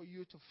waiting for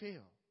you to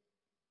fail.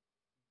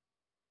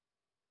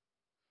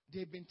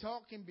 They've been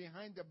talking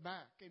behind the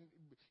back and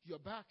your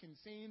back and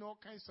saying all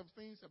kinds of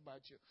things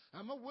about you.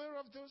 I'm aware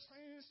of those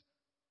things.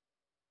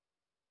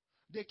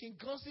 They can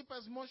gossip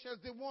as much as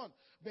they want,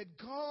 but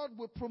God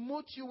will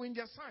promote you in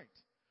their sight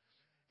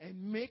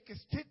and make a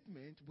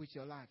statement with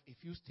your life if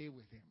you stay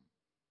with Him.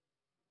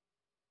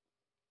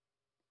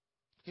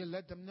 He'll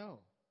let them know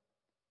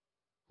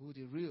who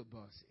the real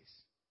boss is.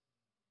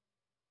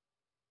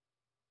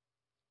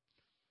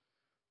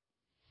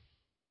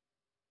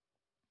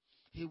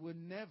 He will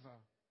never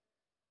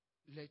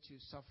let you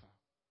suffer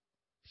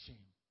shame.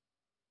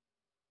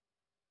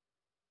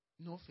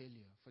 No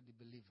failure for the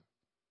believer.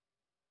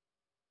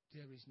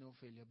 There is no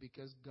failure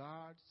because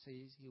God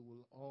says He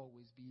will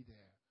always be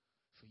there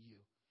for you.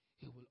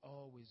 He will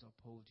always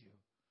uphold you.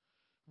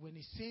 When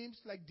it seems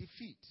like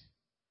defeat,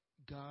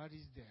 God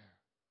is there.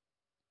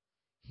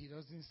 He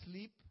doesn't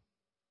sleep.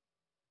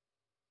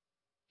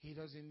 He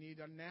doesn't need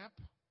a nap.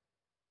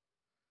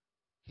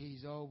 He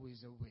is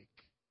always awake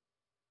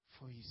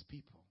for His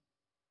people.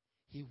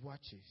 He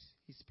watches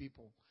His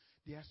people.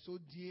 They are so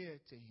dear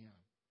to Him.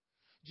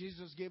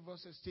 Jesus gave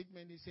us a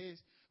statement. He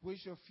says,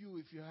 which of you,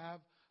 if you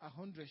have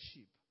 100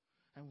 sheep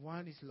and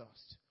one is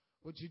lost,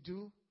 what you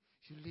do?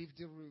 You leave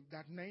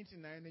that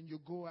 99 and you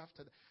go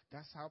after that.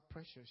 That's how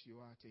precious you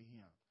are to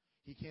Him.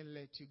 He can't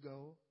let you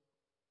go.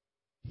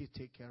 He'll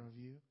take care of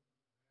you.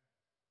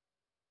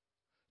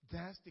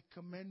 That's the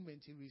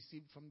commandment He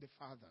received from the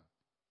Father.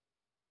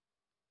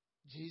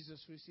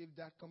 Jesus received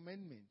that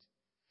commandment.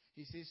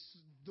 He says,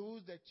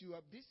 those that you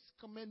have, this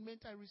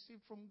commandment I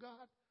received from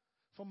God,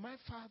 from my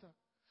Father,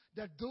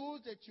 that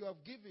those that you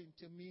have given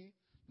to me,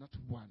 not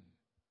one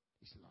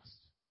is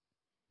lost.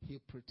 He'll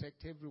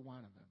protect every one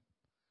of them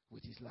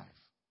with His life.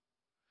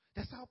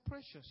 That's how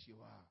precious you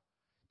are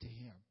to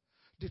Him.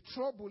 The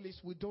trouble is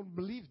we don't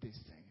believe these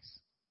things.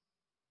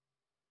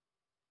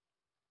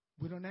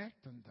 We don't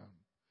act on them.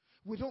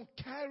 We don't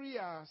carry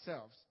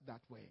ourselves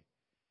that way.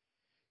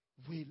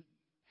 We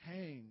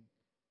hang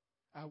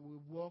and we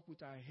walk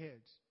with our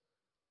heads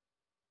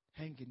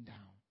hanging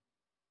down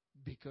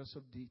because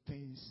of the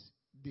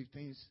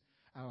things,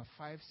 our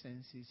five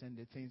senses and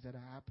the things that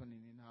are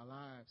happening in our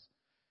lives.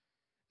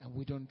 And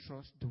we don't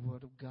trust the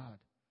Word of God.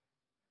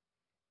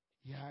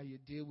 Yeah, you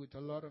deal with a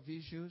lot of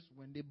issues.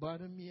 When they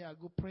bother me, I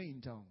go pray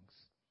in tongues.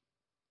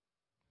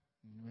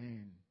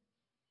 Amen.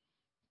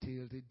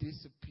 Till they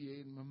disappear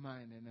in my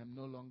mind and I'm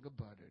no longer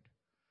bothered.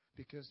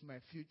 Because my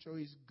future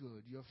is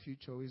good. Your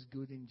future is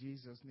good in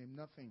Jesus' name.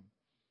 Nothing.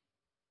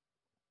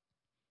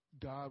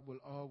 God will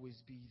always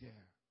be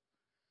there.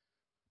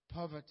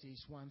 Poverty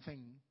is one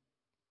thing.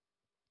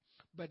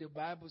 But the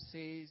Bible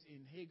says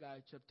in Haggai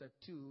chapter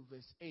 2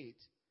 verse 8,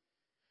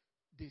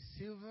 the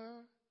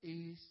silver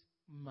is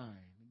mine,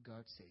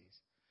 God says.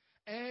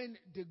 And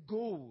the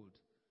gold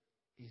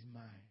is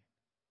mine.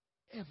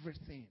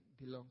 Everything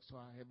belongs to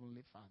our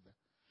Heavenly Father.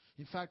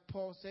 In fact,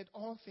 Paul said,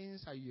 all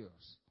things are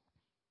yours.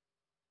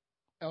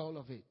 All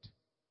of it.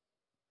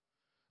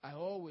 I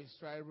always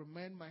try to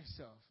remind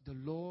myself, the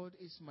Lord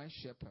is my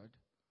shepherd.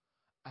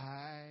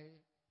 I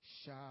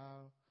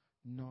shall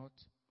not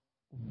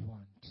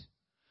want.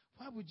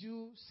 Why would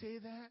you say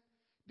that?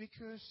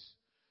 Because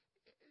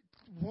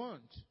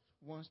want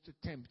wants to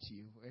tempt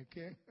you,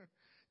 okay?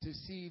 To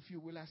see if you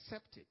will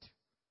accept it.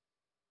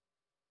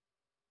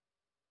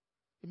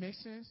 It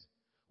makes sense?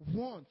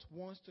 Want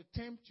wants to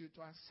tempt you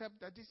to accept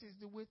that this is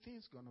the way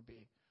things are going to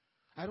be.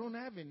 I don't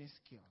have any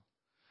skill.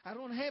 I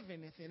don't have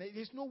anything.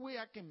 There's no way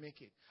I can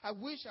make it. I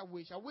wish.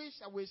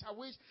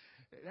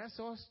 That's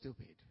all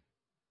stupid.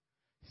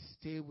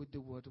 Stay with the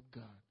word of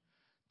God.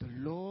 The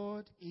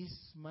Lord is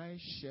my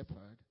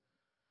shepherd.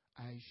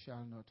 I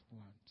shall not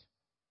want.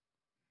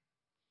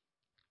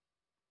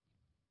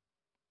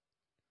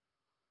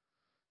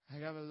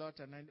 I have a lot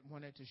and I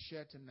wanted to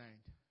share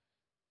tonight.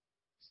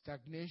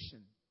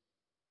 Stagnation.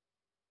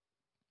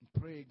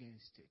 Pray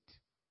against it.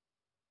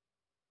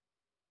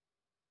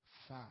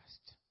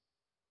 Fast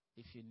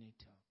if you need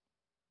to.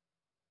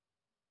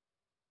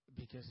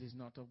 Because it's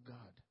not of God.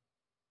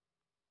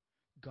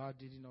 God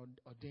didn't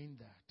ordain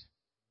that.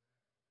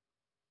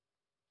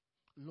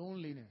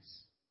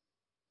 Loneliness.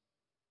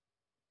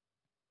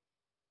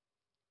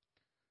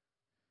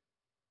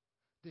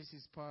 This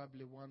is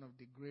probably one of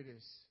the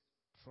greatest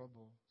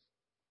troubles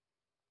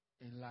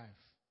in life.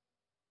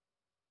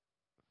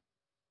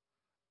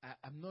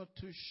 I'm not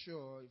too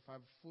sure if I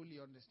fully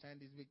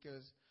understand this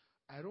because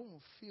I don't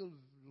feel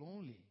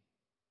lonely.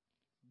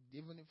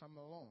 Even if I'm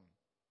alone.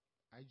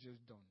 I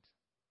just don't.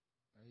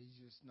 It's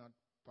just not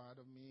part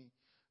of me.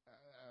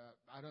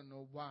 I don't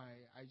know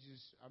why.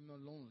 I'm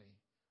not lonely.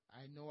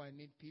 I know I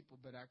need people,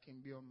 but I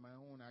can be on my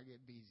own. I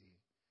get busy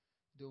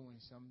doing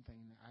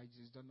something. I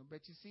just don't know.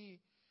 But you see,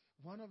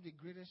 one of the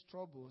greatest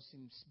troubles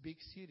in big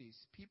cities,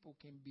 people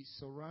can be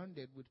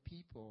surrounded with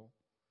people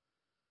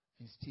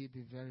and still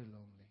be very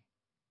lonely.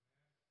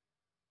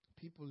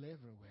 People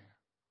everywhere.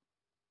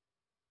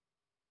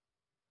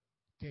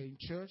 They're in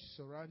church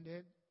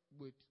surrounded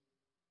with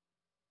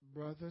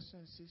brothers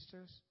and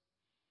sisters,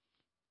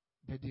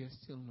 but they are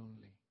still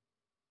lonely.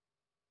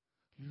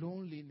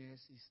 Loneliness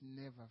is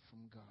never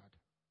from God.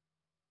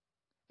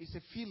 It's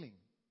a feeling.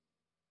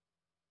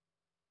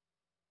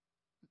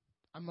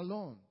 I'm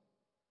alone.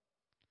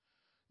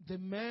 The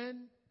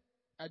man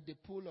at the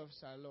pool of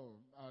Siloam,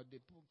 the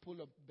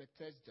pool of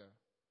Bethesda,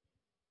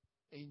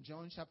 in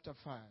John chapter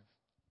 5,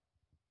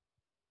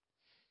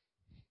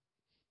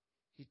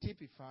 he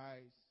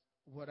typifies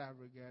what I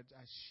regard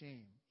as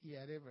shame. He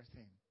had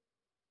everything.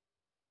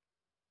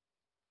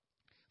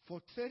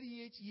 For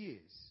 38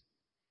 years,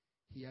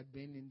 he had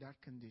been in that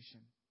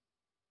condition.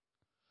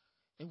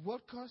 And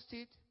what caused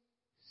it?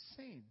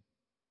 Sin.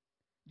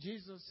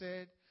 Jesus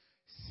said,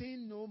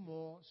 sin no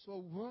more, so a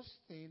worse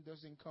thing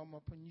doesn't come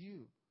upon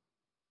you.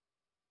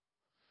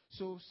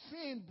 So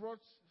sin brought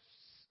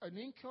an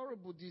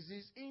incurable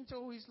disease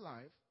into his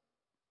life.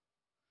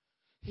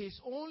 His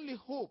only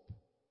hope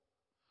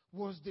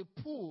was the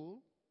pool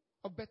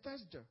of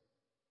Bethesda.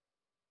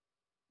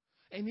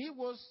 And he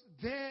was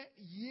there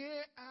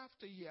year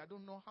after year. I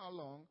don't know how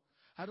long.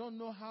 I don't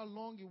know how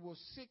long he was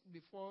sick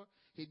before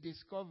he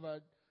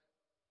discovered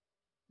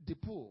the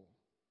pool.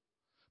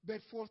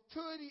 But for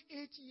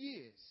 38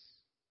 years,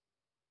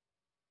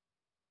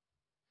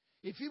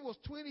 if he was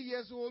 20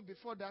 years old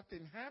before that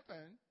thing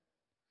happened,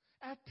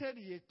 add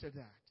 38 to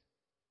that.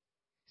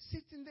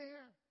 Sitting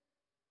there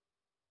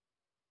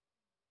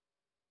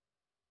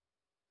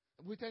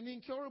with an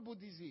incurable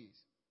disease.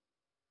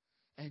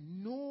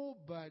 And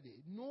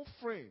nobody, no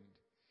friend,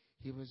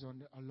 he was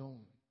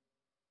alone.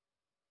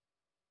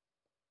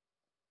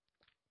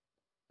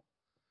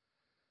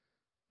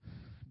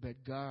 But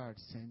God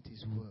sent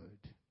his word.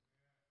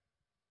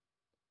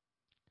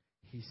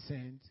 He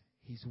sent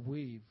his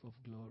wave of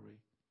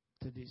glory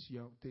to this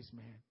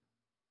man.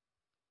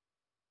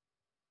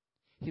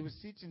 He was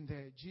sitting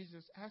there.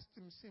 Jesus asked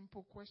him a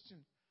simple question.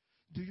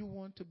 Do you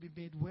want to be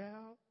made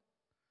well?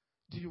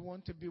 Do you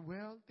want to be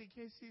well?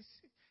 Because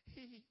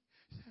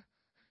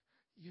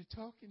you're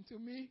talking to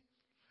me?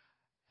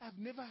 I've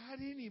never had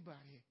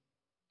anybody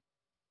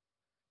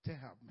to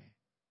help me.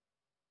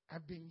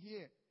 I've been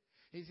here.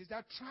 He says,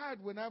 I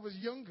tried when I was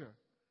younger.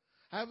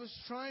 I was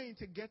trying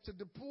to get to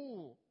the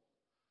pool.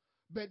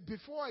 But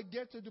before I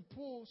get to the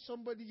pool,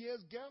 somebody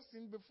else gets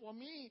in before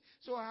me.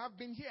 So I have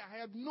been here. I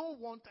have no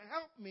one to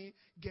help me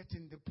get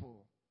in the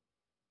pool.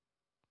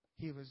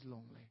 He was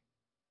lonely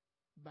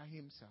by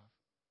himself.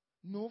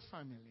 No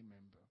family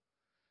member.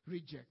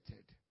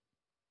 Rejected.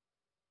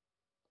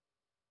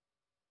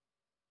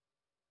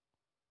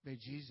 But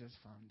Jesus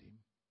found him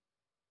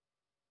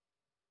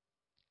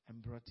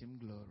and brought him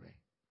glory.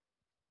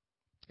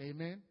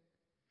 Amen.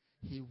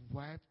 He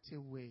wiped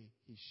away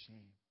his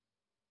shame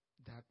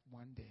that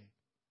one day.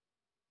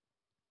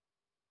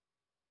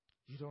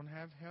 You don't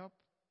have help?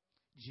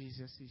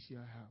 Jesus is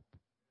your help.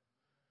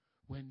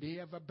 When they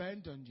have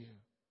abandoned you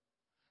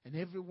and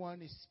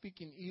everyone is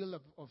speaking ill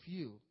of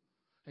you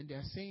and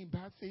they're saying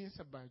bad things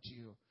about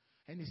you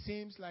And it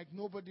seems like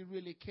nobody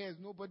really cares.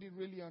 Nobody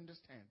really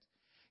understands.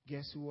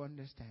 Guess who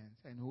understands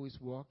and who is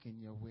walking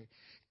your way?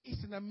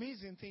 It's an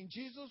amazing thing.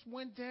 Jesus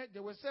went there.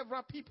 There were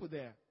several people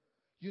there.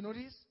 You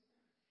notice?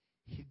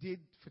 He did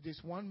for this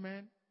one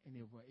man, and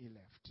he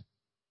left.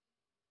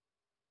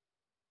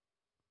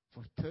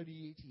 For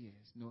 38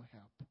 years, no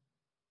help.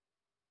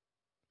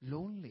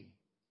 Lonely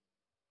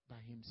by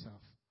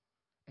himself.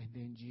 And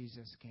then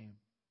Jesus came.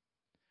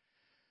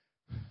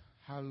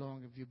 How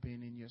long have you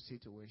been in your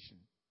situation?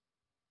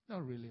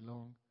 Not really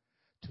long.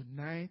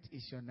 Tonight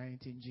is your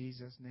night in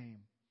Jesus' name.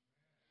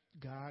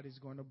 God is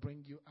going to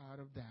bring you out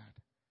of that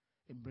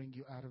and bring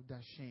you out of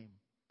that shame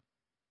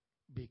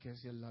because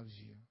He loves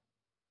you.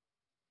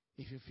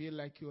 If you feel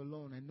like you're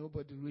alone and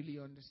nobody really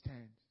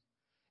understands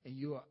and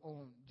you are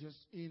on just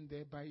in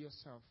there by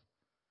yourself,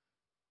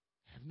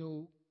 have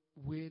no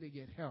way to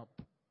get help,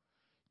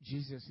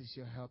 Jesus is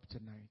your help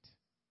tonight.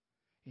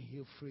 And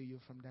He'll free you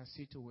from that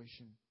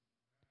situation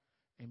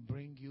and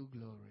bring you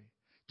glory.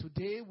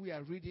 Today we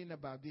are reading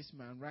about this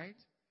man, right?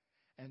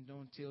 And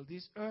until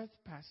this earth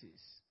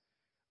passes,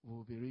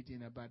 we'll be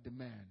reading about the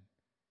man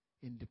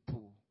in the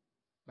pool,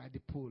 by the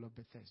pool of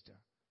Bethesda.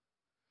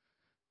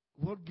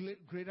 What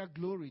greater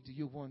glory do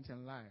you want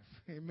in life?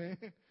 Amen.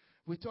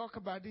 We talk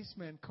about this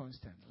man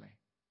constantly.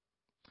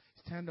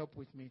 Stand up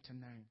with me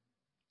tonight.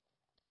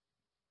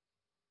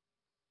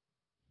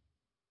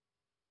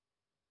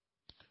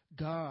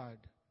 God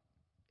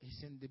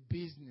is in the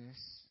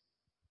business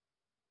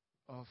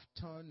of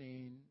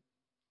turning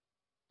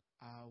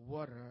our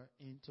water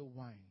into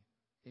wine.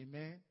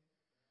 Amen.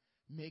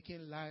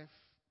 Making life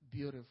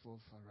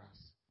beautiful for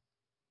us.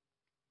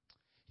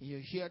 You're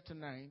here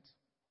tonight.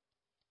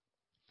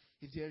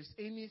 If there is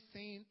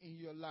anything in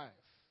your life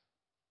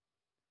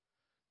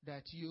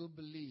that you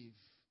believe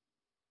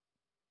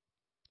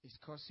is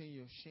causing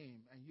you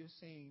shame, and you're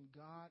saying,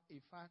 God,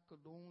 if I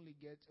could only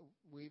get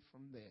away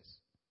from this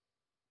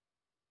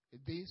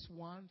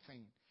one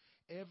thing,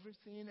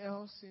 everything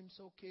else seems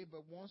okay,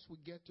 but once we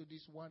get to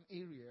this one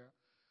area,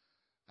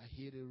 I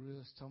hit a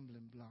real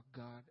stumbling block.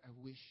 God, I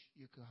wish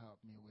you could help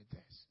me with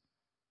this.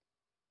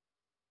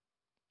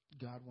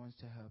 God wants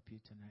to help you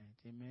tonight.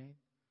 Amen.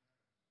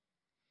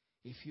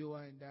 If you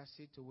are in that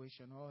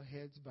situation, all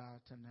heads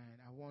bowed tonight.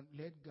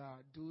 Let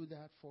God do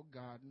that for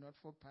God, not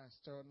for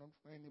pastor, not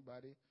for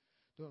anybody.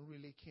 Don't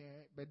really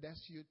care. But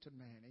that's you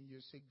tonight. And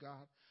you say,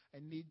 God, I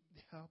need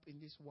help in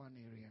this one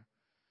area.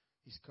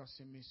 It's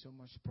causing me so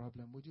much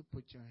problem. Would you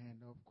put your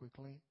hand up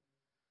quickly?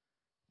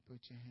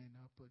 Put your hand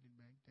up, put it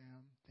back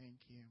down. Thank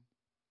you.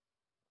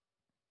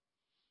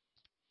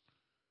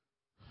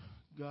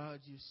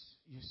 God, you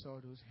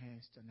saw those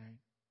hands tonight.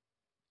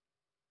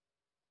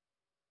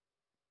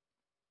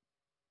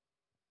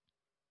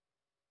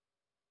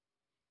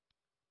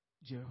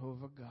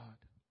 Jehovah God,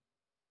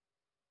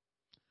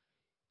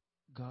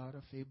 God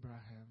of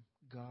Abraham,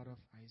 God of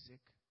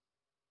Isaac,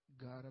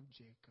 God of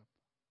Jacob.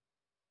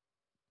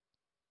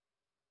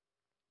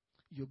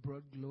 You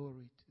brought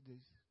glory to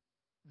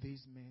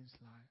these men's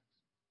lives.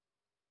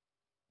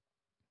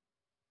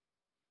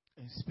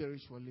 And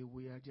spiritually,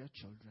 we are your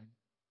children.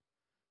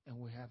 And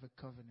we have a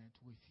covenant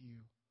with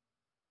you.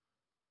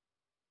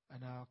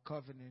 And our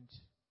covenant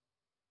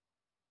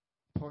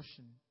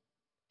portion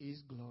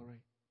is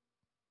glory.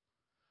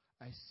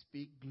 I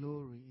speak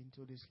glory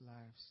into these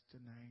lives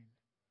tonight.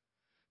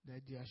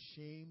 That their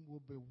shame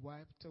will be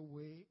wiped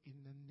away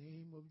in the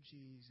name of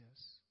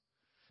Jesus.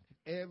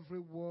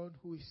 Everyone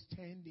who is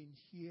standing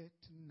here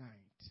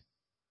tonight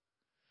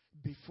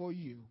before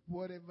you,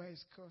 whatever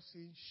is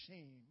causing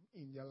shame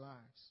in their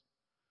lives,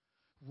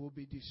 will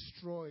be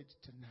destroyed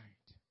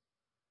tonight.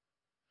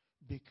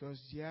 Because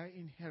their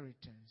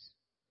inheritance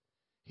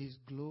is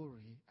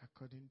glory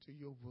according to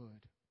your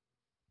word.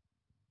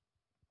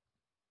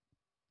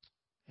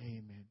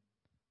 Amen.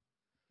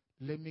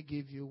 Let me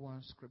give you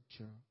one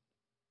scripture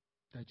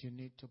that you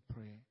need to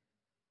pray.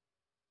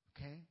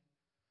 Okay?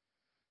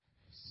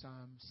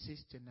 Psalm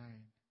 69,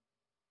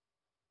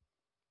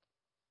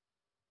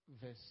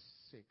 verse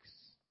 6.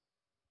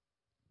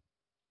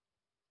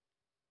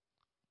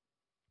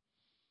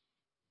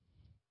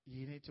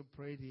 You need to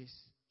pray this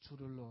to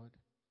the Lord.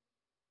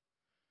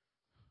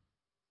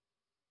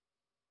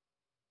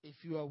 If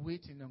you are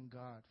waiting on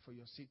God for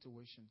your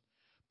situation,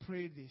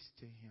 pray this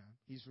to Him.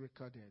 He's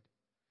recorded.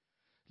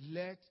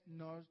 Let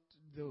not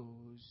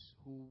those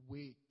who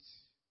wait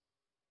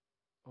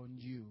on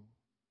you,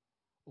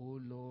 O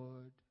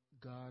Lord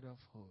God of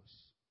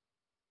hosts,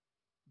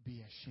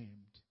 be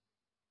ashamed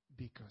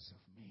because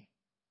of me.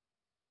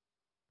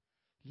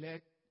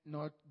 Let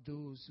not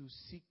those who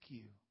seek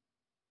you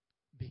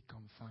be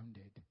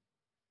confounded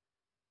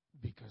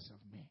because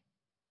of me.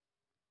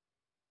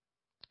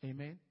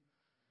 Amen.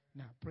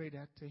 Now pray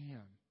that to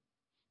Him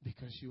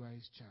because you are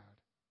His child.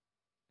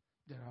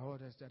 There are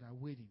others that are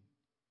waiting.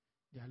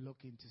 They are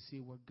looking to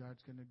see what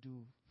God's going to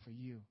do for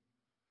you.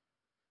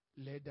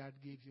 Let that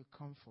give you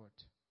comfort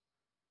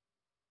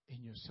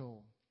in your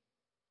soul.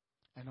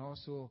 And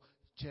also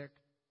check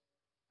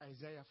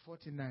Isaiah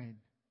 49,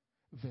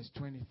 verse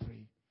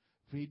 23.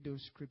 Read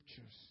those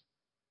scriptures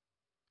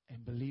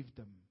and believe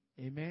them.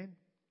 Amen.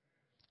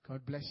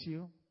 God bless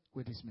you.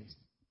 We're dismissed.